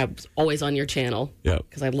 and I was always on your channel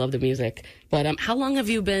because I love the music. But how long have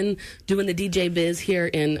you been doing the DJ biz here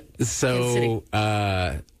in Kansas City?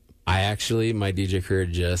 My DJ career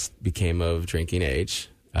just became of drinking age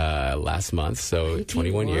last month, so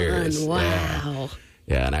 21 years. Wow.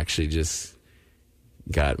 Yeah, and actually just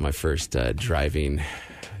got my first driving.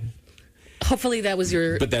 Hopefully that was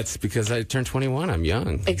your... But that's because I turned 21. I'm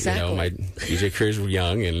young. Exactly. You know, my DJ careers were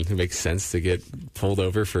young, and it makes sense to get pulled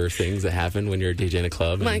over for things that happen when you're a DJ in a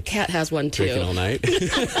club. My cat has one, too. Drinking all night.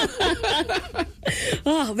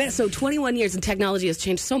 Oh, man. So 21 years, and technology has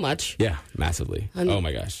changed so much. Yeah, massively. Oh,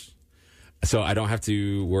 my gosh. So I don't have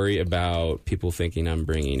to worry about people thinking I'm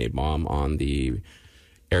bringing a bomb on the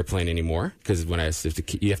airplane anymore, because when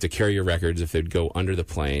you have to carry your records. If they'd go under the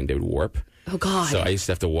plane, they would warp. Oh, God. So I used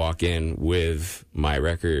to have to walk in with my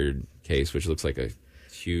record case, which looks like a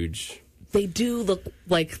huge... They do look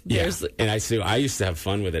like there's... And I used to have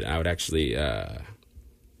fun with it. I would actually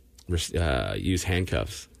use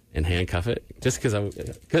handcuffs and handcuff it just because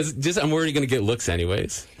I'm already going to get looks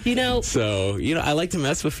anyways. You know... So, I like to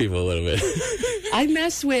mess with people a little bit. I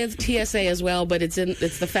mess with TSA as well, but it's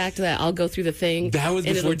the fact that I'll go through the thing. That was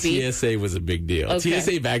before TSA was a big deal. Okay.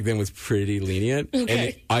 TSA back then was pretty lenient. Okay.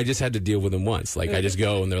 And I just had to deal with them once. Like, I just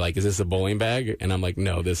go and they're like, is this a bowling bag? And I'm like,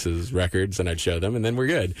 no, this is records. And I'd show them, and then we're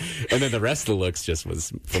good. And then the rest of the looks just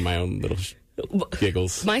was for my own little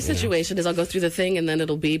giggles. My situation is I'll go through the thing, and then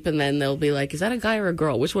it'll beep, and then they'll be like, is that a guy or a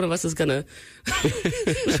girl? Which one of us is gonna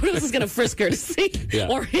frisk her to see? Yeah.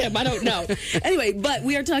 Or him? I don't know. Anyway, but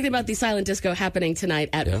we are talking about the silent disco happening tonight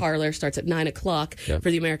at Parlor. Starts at 9:00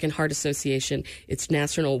 for the American Heart Association. It's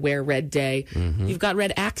National Wear Red Day. You've got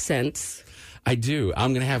red accents. I do.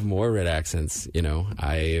 I'm going to have more red accents.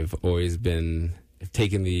 I've always been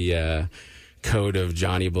taking the code of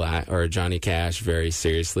Johnny Cash very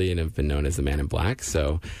seriously, and have been known as the Man in Black.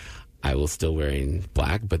 So I will still wearing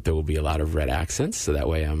black, but there will be a lot of red accents, so that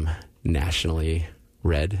way I'm nationally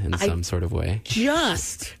red in some sort of way.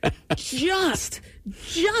 Just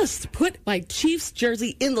put my Chiefs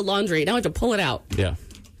jersey in the laundry. Now I have to pull it out. Yeah.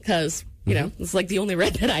 Because, it's like the only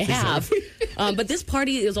red that I have. But this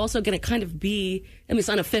party is also going to kind of be, it's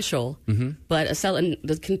unofficial, but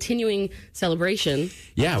the continuing celebration.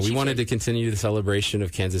 Yeah, we wanted to continue the celebration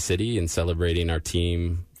of Kansas City and celebrating our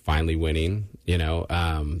team finally winning,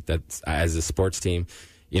 that's as a sports team.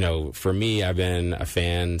 For me, I've been a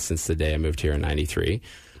fan since the day I moved here in 93.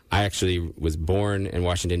 I actually was born in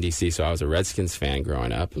Washington, D.C., so I was a Redskins fan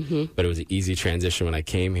growing up. But it was an easy transition when I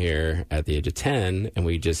came here at the age of 10, and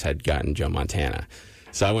we just had gotten Joe Montana.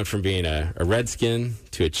 So I went from being a Redskin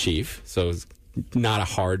to a Chief. So it was not a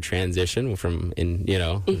hard transition from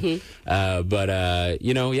I've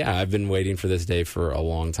been waiting for this day for a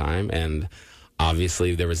long time. And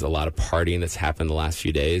obviously there was a lot of partying that's happened the last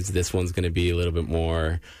few days. This one's going to be a little bit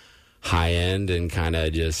more high end and kind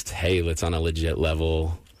of just, hey, let's on a legit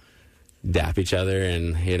level dap each other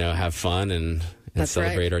and, have fun and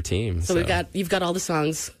celebrate our team. So you've got all the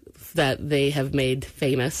songs that they have made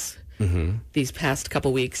famous these past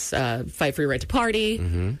couple weeks. Fight for Your Right to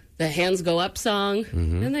Party, the Hands Go Up song,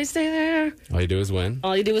 and They Stay There. All you do is win.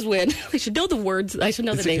 All you do is win. I should know the words. I should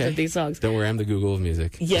know the names of these songs. Don't worry, I'm the Google of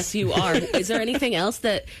music. Yes, you are. Is there anything else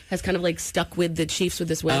that has kind of like stuck with the Chiefs with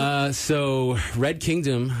this win? So Red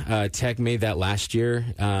Kingdom, Tech made that last year.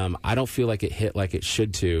 I don't feel like it hit like it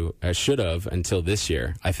should have until this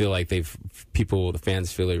year. I feel like the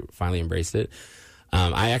fans finally embraced it.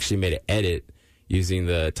 I actually made an edit using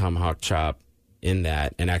the Tomahawk Chop in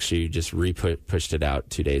that, and actually just pushed it out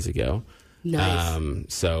 2 days ago. Nice.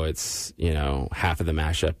 So it's, half of the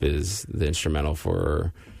mashup is the instrumental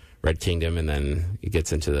for Red Kingdom, and then it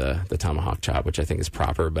gets into the Tomahawk Chop, which I think is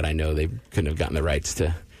proper, but I know they couldn't have gotten the rights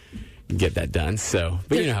to get that done. So,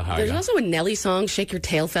 but you know how there's also a Nelly song, "Shake Your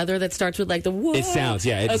Tail Feather," that starts with like the whoa. It sounds,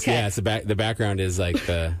 it's the background is like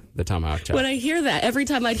the Tomahawk Chop. When I hear that, every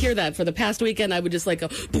time I'd hear that for the past weekend, I would just like go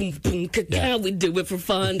boom boom. We do it for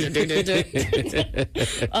fun.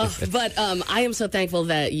 But I am so thankful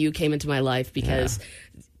that you came into my life, because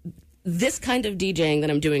this kind of DJing that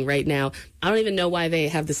I'm doing right now, I don't even know why they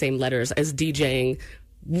have the same letters as DJing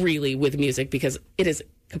really with music, because it is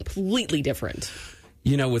completely different.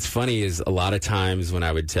 What's funny is a lot of times when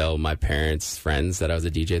I would tell my parents' friends that I was a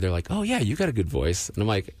DJ, they're like, oh, yeah, you got a good voice. And I'm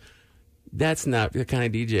like, that's not the kind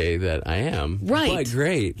of DJ that I am. Right. But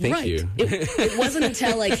great. Thank you. It wasn't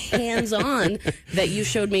until like hands-on that you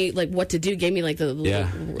showed me like what to do, gave me like the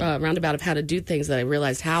roundabout of how to do things, that I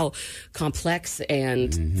realized how complex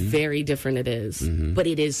and very different it is. But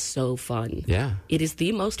it is so fun. Yeah. It is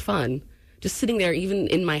the most fun. Just sitting there, even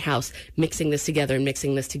in my house, mixing this together and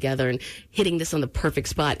hitting this on the perfect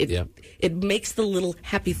spot. It makes the little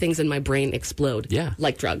happy things in my brain explode. Yeah.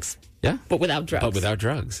 Like drugs. Yeah. But without drugs. But without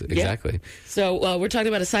drugs. Exactly. Yeah. So we're talking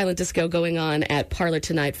about a silent disco going on at Parlor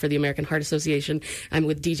tonight for the American Heart Association. I'm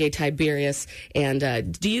with DJ Tiberius. And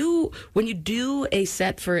when you do a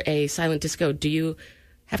set for a silent disco, do you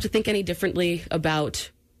have to think any differently about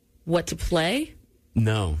what to play?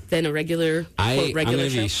 No. Than a regular, I'm going to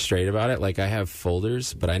show? be straight about it. Like, I have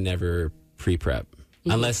folders, but I never pre-prep.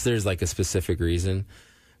 Unless there's, like, a specific reason.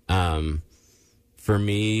 For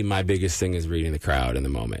me, my biggest thing is reading the crowd in the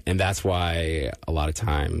moment. And that's why a lot of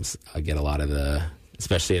times I get a lot of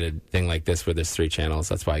especially at a thing like this where there's 3 channels,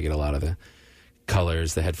 that's why I get a lot of the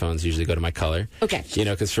colors. The headphones usually go to my color. Okay.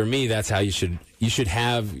 Because for me, that's how you should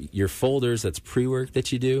have your folders. That's pre-work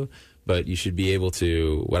that you do. But you should be able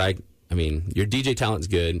to, your DJ talent's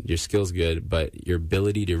good, your skill's good, but your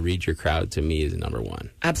ability to read your crowd, to me, is number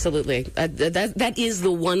one. Absolutely. That is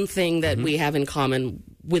the one thing that we have in common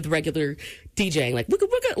with regular DJing,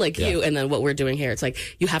 like you, and then what we're doing here. It's like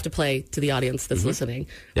you have to play to the audience that's listening.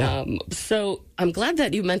 Yeah. So I'm glad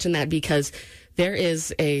that you mentioned that, because there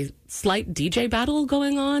is a slight DJ battle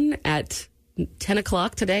going on at 10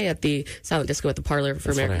 o'clock today at the Silent Disco at the Parlor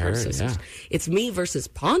for American Heart Association. It's me versus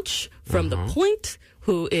Ponch from The Point,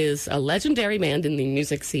 who is a legendary man in the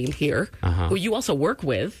music scene here, who you also work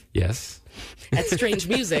with. Yes. At Strange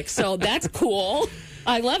Music. So that's cool.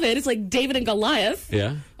 I love it. It's like David and Goliath.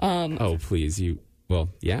 Yeah. Oh, please.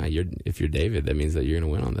 If you're David, that means that you're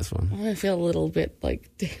going to win on this one. I feel a little bit like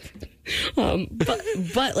David.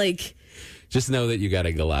 But like... Just know that you got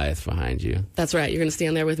a Goliath behind you. That's right. You're going to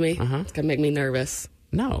stand there with me? It's going to make me nervous.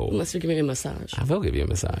 No. Unless you're giving me a massage. I will give you a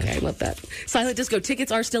massage. Okay, I love that. Silent Disco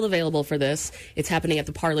tickets are still available for this. It's happening at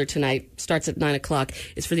the Parlor tonight. Starts at 9 o'clock.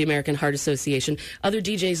 It's for the American Heart Association. Other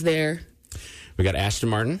DJs there. We got Ashton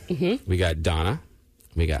Martin. We got Donna.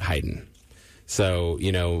 We got Hayden. So,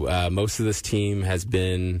 most of this team has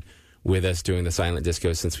been with us doing the Silent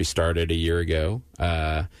Disco since we started a year ago.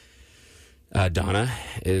 Donna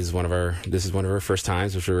is one of our first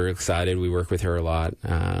times, which we're excited. We work with her a lot.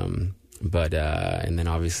 And then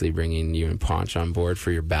obviously bringing you and Ponch on board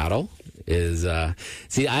for your battle is, I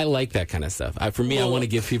like that kind of stuff. For me, I want to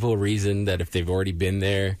give people a reason that if they've already been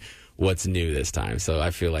there, what's new this time. So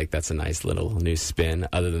I feel like that's a nice little new spin,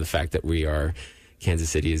 other than the fact that Kansas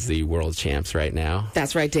City is the world champs right now.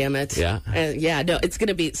 That's right, damn it. Yeah. No, it's going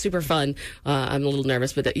to be super fun. I'm a little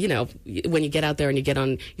nervous, but, when you get out there and you get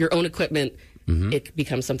on your own equipment, it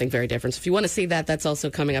becomes something very different. So if you want to see that, that's also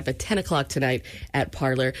coming up at 10 o'clock tonight at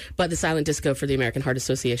Parlor. But the Silent Disco for the American Heart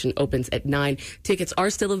Association opens at 9. Tickets are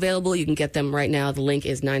still available. You can get them right now. The link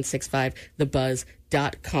is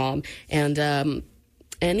 965thebuzz.com. And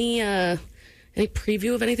any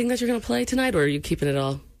preview of anything that you're going to play tonight, or are you keeping it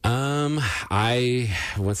all?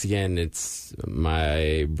 Once again, it's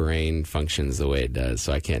my brain functions the way it does,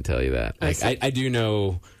 so I can't tell you that. I do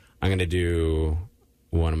know I'm going to do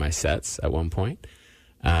one of my sets at one point.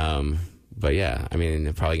 But yeah,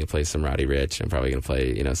 I'm probably going to play some Roddy Ricch. I'm probably going to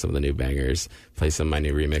play, some of the new bangers, play some of my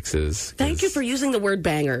new remixes. Thank you for using the word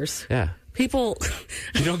bangers. Yeah. People,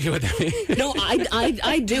 you don't get what that means. No,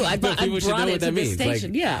 I do. I brought it to this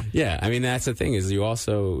station. Yeah. That's the thing, is you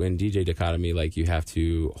also in DJ dichotomy, you have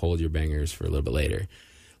to hold your bangers for a little bit later.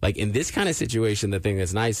 In this kind of situation, the thing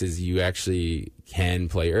that's nice is you actually can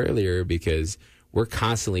play earlier because we're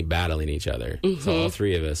constantly battling each other. So all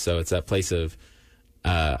 3 of us. So it's that place of,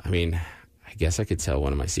 I guess I could tell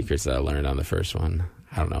one of my secrets that I learned on the first one.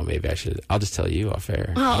 I don't know. Maybe I should. I'll just tell you off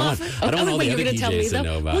air. I don't want all the other DJs to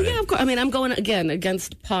know about it. Well, yeah, of course. I'm going again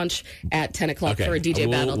against Ponch at 10 o'clock for a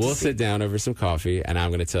DJ battle. We'll sit down over some coffee, and I'm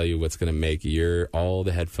going to tell you what's going to make all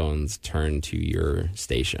the headphones turn to your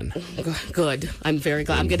station. Good. I'm very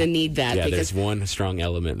glad. I'm going to need that. Yeah, because there's one strong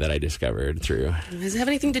element that I discovered through. Does it have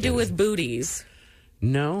anything to do with booties?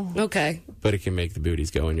 No. Okay. But it can make the booties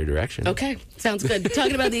go in your direction. Okay. Sounds good.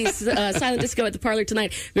 Talking about the Silent Disco at the Parlor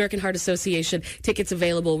tonight, American Heart Association. Tickets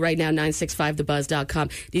available right now, 965thebuzz.com.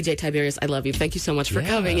 DJ Tiberius, I love you. Thank you so much for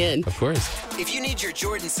coming in. Of course. If you need your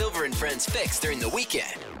Jordan Silver and Friends fix during the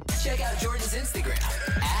weekend, check out Jordan's Instagram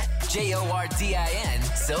at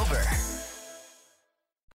JORDIN Silver.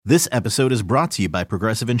 This episode is brought to you by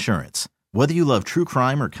Progressive Insurance. Whether you love true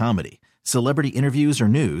crime or comedy, celebrity interviews or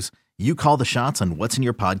news, you call the shots on what's in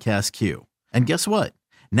your podcast queue. And guess what?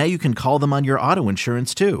 Now you can call them on your auto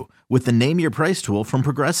insurance too with the Name Your Price tool from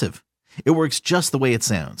Progressive. It works just the way it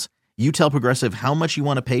sounds. You tell Progressive how much you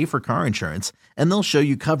want to pay for car insurance, and they'll show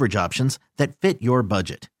you coverage options that fit your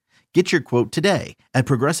budget. Get your quote today at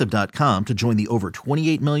Progressive.com to join the over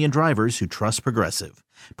 28 million drivers who trust Progressive.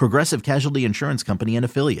 Progressive Casualty Insurance Company and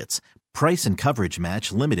Affiliates. Price and coverage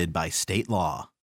match limited by state law.